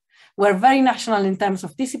national. Were very national in terms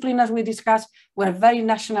of discipline, as we discussed, were very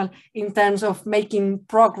national in terms of making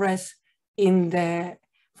progress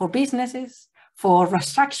for businesses, for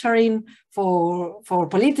restructuring, for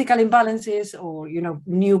political imbalances, or, you know,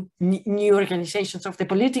 new organizations of the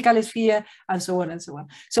political sphere, and so on and so on.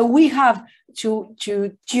 So we have to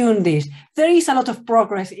tune this. There is a lot of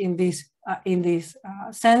progress in this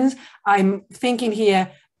sense. I'm thinking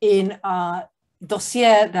here in a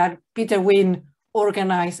dossier that Peter Wynne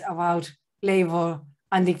organized about labor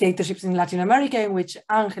and dictatorships in Latin America, in which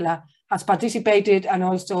Ángela has participated, and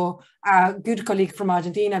also a good colleague from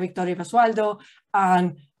Argentina, Victoria Basualdo,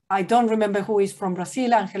 and I don't remember who is from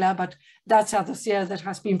Brazil, Ángela, but that's a dossier that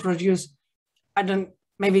has been produced,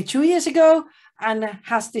 maybe 2 years ago, and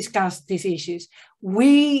has discussed these issues.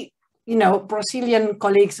 We, you know, Brazilian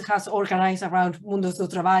colleagues has organized around Mundos do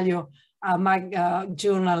Trabalho, my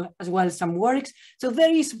journal, as well as some works. So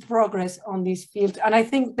there is progress on this field, and I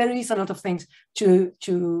think there is a lot of things to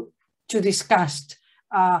discuss.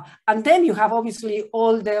 And then you have obviously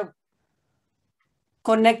all the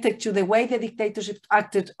connected to the way the dictatorship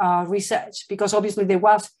acted research, because obviously there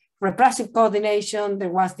was repressive coordination, there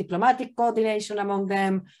was diplomatic coordination among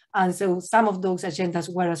them, and so some of those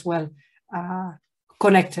agendas were as well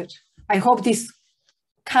connected. I hope this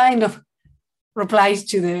kind of replies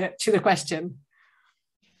to the question.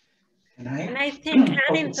 And I think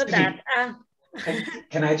adding to that.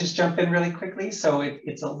 Can I just jump in really quickly? So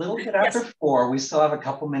it's a little bit after 4. We still have a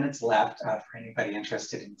couple minutes left for anybody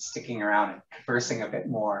interested in sticking around and conversing a bit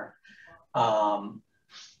more.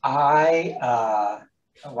 I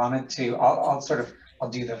wanted to, I'll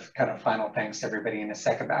do the kind of final thanks to everybody in a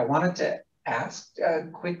second, but I wanted to ask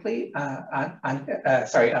quickly,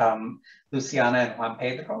 Luciana and Juan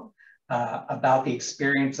Pedro, about the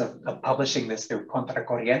experience of publishing this through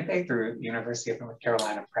Contracorriente, through University of North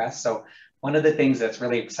Carolina Press. So one of the things that's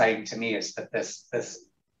really exciting to me is that this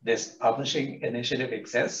publishing initiative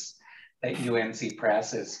exists, that UNC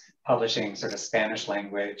Press is publishing sort of Spanish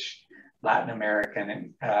language, Latin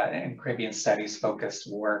American and Caribbean studies focused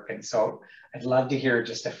work. And so I'd love to hear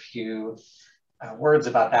just a few words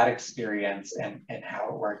about that experience and how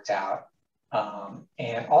it worked out.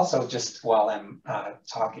 And also, just while I'm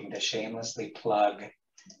talking, to shamelessly plug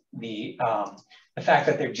the fact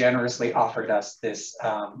that they've generously offered us this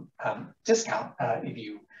discount if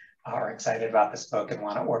you are excited about this book and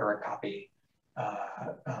want to order a copy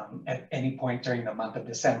at any point during the month of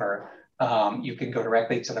December. You can go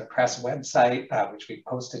directly to the press website, which we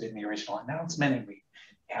posted in the original announcement, and we're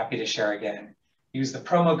happy to share again. Use the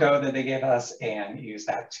promo code that they gave us and use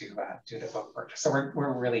that to do the book purchase. So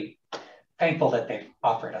we're really thankful that they've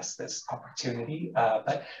offered us this opportunity.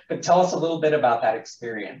 But tell us a little bit about that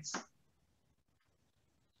experience.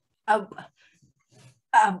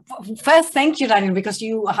 First, thank you, Daniel, because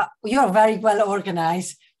you're very well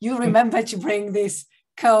organized. You remember to bring this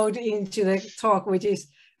code into the talk, which is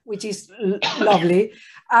lovely.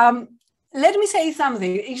 Let me say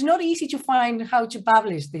something. It's not easy to find how to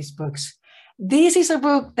publish these books. This is a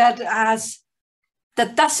book that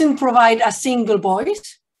doesn't provide a single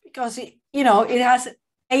voice, because it has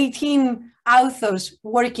 18 authors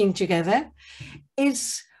working together.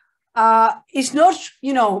 It's not,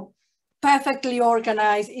 perfectly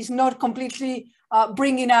organized. It's not completely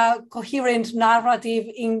bringing a coherent narrative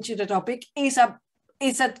into the topic. It's a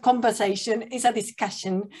conversation, it's a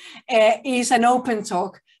discussion, it's an open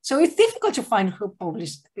talk. So it's difficult to find who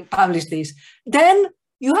published this. Then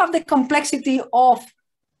you have the complexity of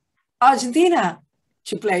Argentina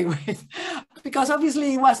to play with, because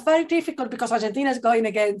obviously it was very difficult, because Argentina is going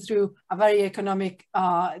again through a very economic,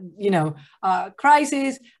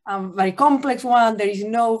 crisis, very complex one. There is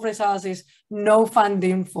no resources, no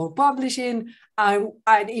funding for publishing. And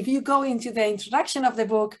if you go into the introduction of the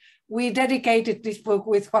book, we dedicated this book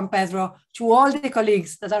with Juan Pedro to all the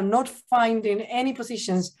colleagues that are not finding any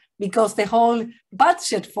positions because the whole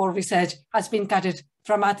budget for research has been cut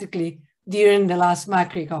dramatically during the last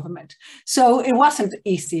Macri government. So it wasn't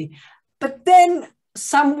easy. But then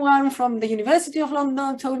someone from the University of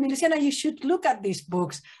London told me, Luciana, you should look at these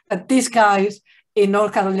books that these guys in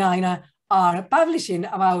North Carolina are publishing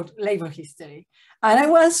about labor history. And I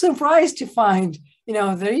was surprised to find,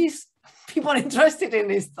 there is people interested in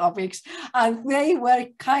these topics, and they were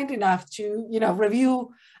kind enough to,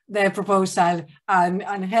 review the proposal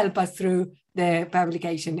and help us through the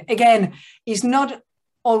publication. Again, it's not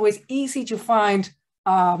always easy to find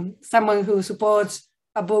someone who supports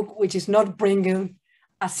a book which is not bringing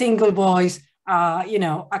a single voice,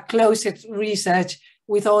 a closet research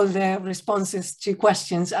with all the responses to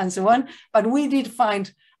questions and so on. But we did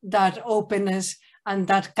find that openness and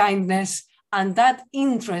that kindness and that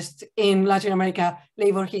interest in Latin America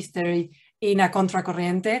labor history in a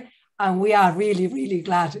contracorriente. And we are really, really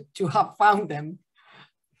glad to have found them.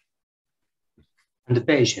 And the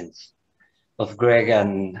patience of Greg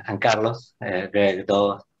and Carlos, Greg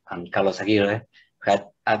Do and Carlos Aguirre, had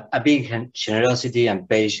a big generosity and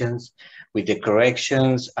patience with the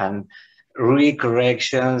corrections and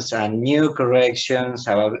recorrections and new corrections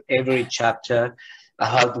about every chapter,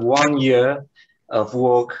 about 1 year of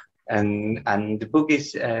work. And the book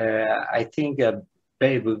is, I think, a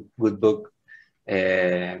very good book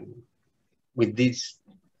with this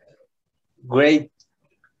great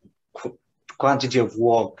quantity of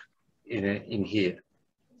work in here.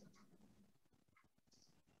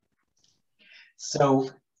 So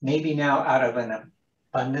maybe now, out of an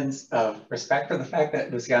abundance of respect for the fact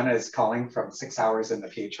that Luciana is calling from 6 hours in the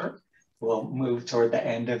future, we'll move toward the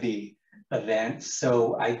end of the event.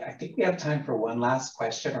 So I think we have time for one last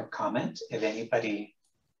question or comment, if anybody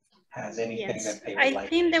has anything that they would like. I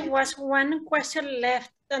think there was one question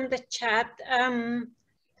left on the chat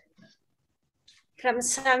from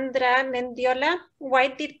Sandra Mendiola. Why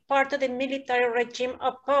did part of the military regime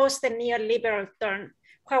oppose the neoliberal turn?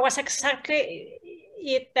 What was exactly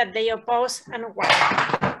it that they opposed and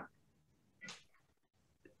why?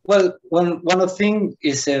 Well, one of the things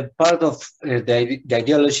is a part of the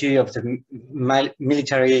ideology of the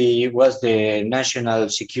military was the national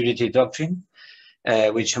security doctrine,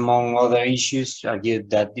 which among other issues argued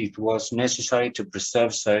that it was necessary to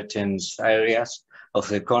preserve certain areas of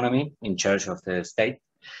the economy in charge of the state.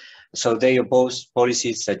 So they opposed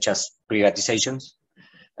policies such as privatizations.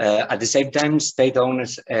 At the same time,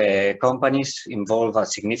 state-owned companies involve a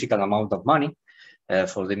significant amount of money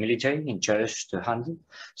for the military in charge to handle.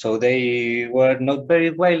 So they were not very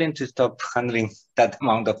willing to stop handling that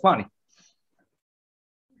amount of money.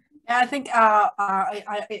 I think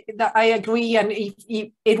I agree, and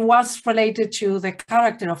it was related to the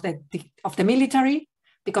character of the military,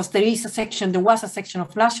 because there was a section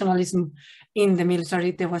of nationalism in the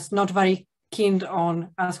military. They was not very keen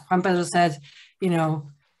on, as Juan Pedro said,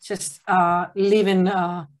 just leaving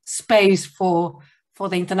space for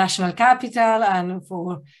the international capital and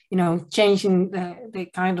for changing the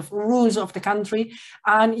kind of rules of the country.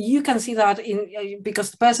 And you can see that because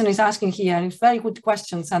the person is asking here, and it's very good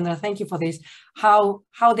question, Sandra, thank you for this, how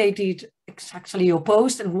they did actually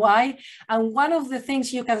oppose and why. And one of the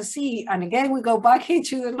things you can see, and again we go back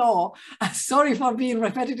into the law, sorry for being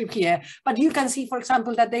repetitive here, but you can see, for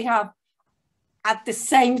example, that they have at the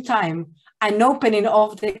same time an opening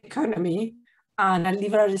of the economy and a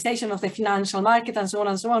liberalization of the financial market and so on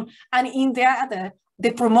and so on. And in the other,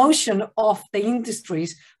 the promotion of the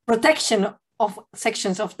industries, protection of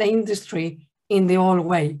sections of the industry in the old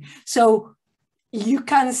way. So you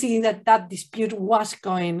can see that dispute was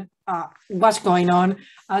going on.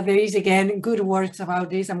 There is, again, good works about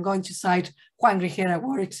this. I'm going to cite Juan Grijera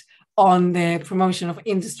works on the promotion of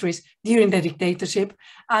industries during the dictatorship.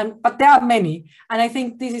 But there are many. And I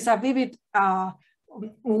think this is a vivid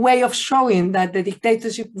way of showing that the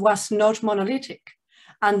dictatorship was not monolithic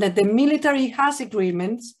and that the military has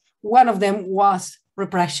agreements. One of them was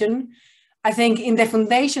repression. I think in the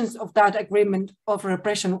foundations of that agreement of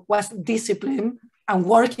repression was discipline and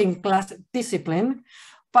working class discipline,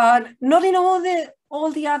 but not in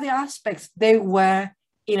all the other aspects they were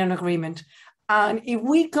in an agreement. And if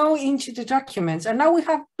we go into the documents, and now we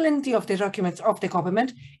have plenty of the documents of the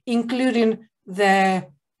government, including the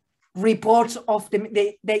reports of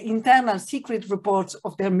the internal secret reports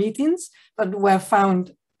of their meetings that were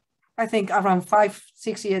found, I think, around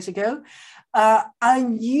 5-6 years ago.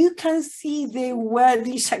 And you can see they were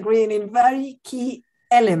disagreeing in very key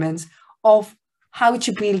elements of how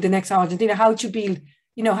to build the next Argentina, how to build,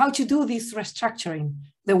 how to do this restructuring.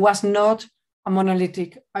 There was not a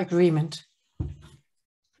monolithic agreement.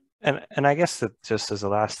 And I guess that just as a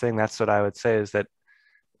last thing, that's what I would say is that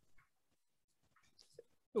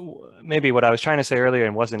maybe what I was trying to say earlier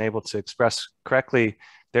and wasn't able to express correctly,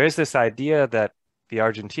 there is this idea that the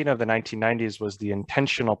Argentina of the 1990s was the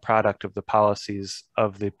intentional product of the policies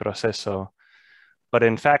of the Proceso. But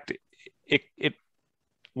in fact,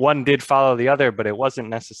 one did follow the other, but it wasn't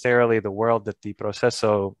necessarily the world that the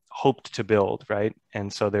Proceso hoped to build, right?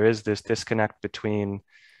 And so there is this disconnect between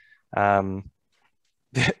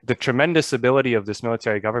the tremendous ability of this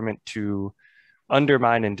military government to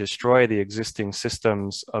undermine and destroy the existing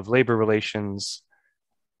systems of labor relations,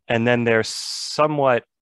 and then their somewhat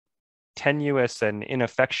tenuous and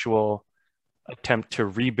ineffectual attempt to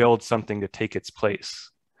rebuild something to take its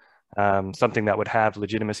place, something that would have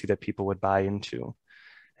legitimacy that people would buy into.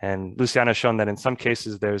 And Luciana has shown that in some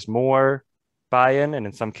cases there's more buy-in, and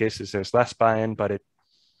in some cases there's less buy-in, but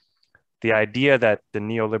the idea that the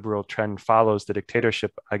neoliberal trend follows the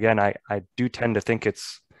dictatorship, again, I do tend to think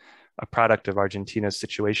it's a product of Argentina's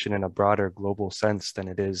situation in a broader global sense than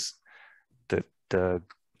it is the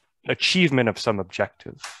achievement of some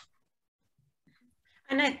objective.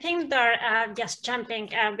 And I think that just jumping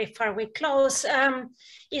before we close,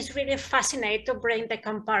 is really fascinating to bring the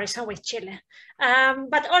comparison with Chile.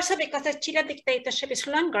 But also because the Chilean dictatorship is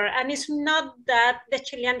longer, and it's not that the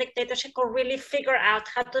Chilean dictatorship could really figure out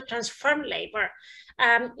how to transform labor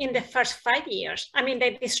in the first 5 years. I mean,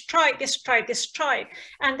 they destroyed.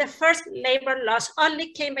 And the first labor laws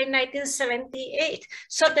only came by 1978.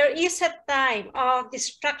 So there is a time of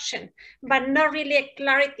destruction, but not really a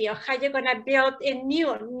clarity of how you're gonna build a new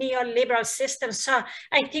neoliberal system. So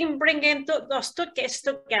I think bringing those two cases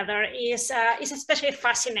together is especially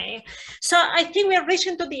fascinating. So I think we're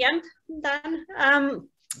reaching to the end, Dan.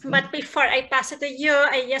 But before I pass it to you,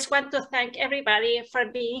 I just want to thank everybody for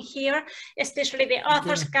being here, especially the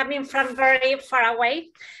authors coming from very far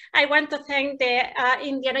away. I want to thank the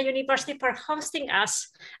Indiana University for hosting us,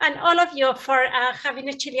 and all of you for having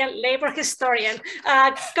a Chilean labor historian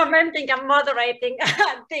commenting and moderating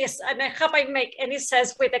this. And I hope I make any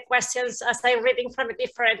sense with the questions as I'm reading from a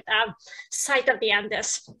different side of the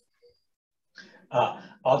Andes.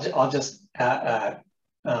 I'll just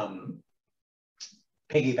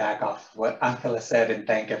piggyback off what Ángela said and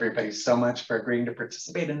thank everybody so much for agreeing to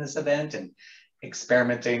participate in this event and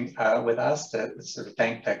experimenting with us, to sort of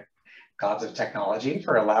thank the gods of technology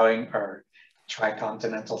for allowing our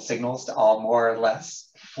tricontinental signals to all more or less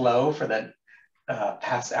flow for the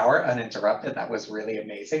past hour uninterrupted. That was really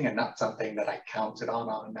amazing and not something that I counted on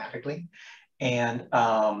automatically. And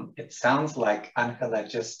it sounds like Ángela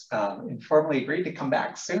just informally agreed to come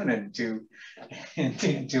back soon and do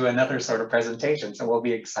another sort of presentation. So we'll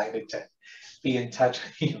be excited to be in touch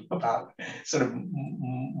with you about sort of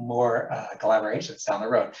more collaborations down the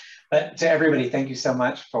road. But to everybody, thank you so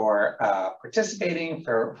much for participating,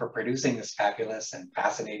 for producing this fabulous and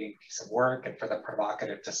fascinating piece of work, and for the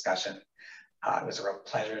provocative discussion. It was a real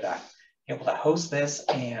pleasure to be able to host this,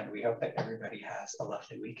 and we hope that everybody has a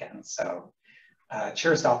lovely weekend. So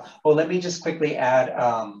cheers, all. Oh, let me just quickly add,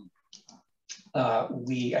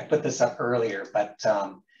 I put this up earlier, but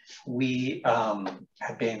we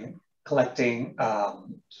have been collecting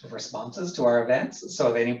responses to our events. So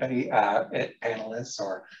if anybody, panelists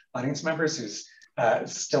or audience members who's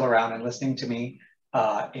still around and listening to me,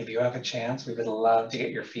 if you have a chance, we would love to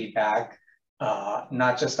get your feedback,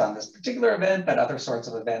 not just on this particular event, but other sorts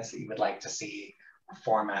of events that you would like to see,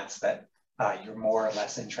 formats that you're more or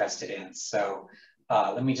less interested in. So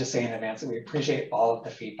let me just say in advance that we appreciate all of the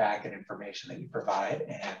feedback and information that you provide,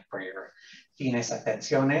 and for your fines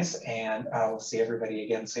atenciones, and we'll see everybody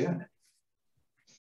again soon.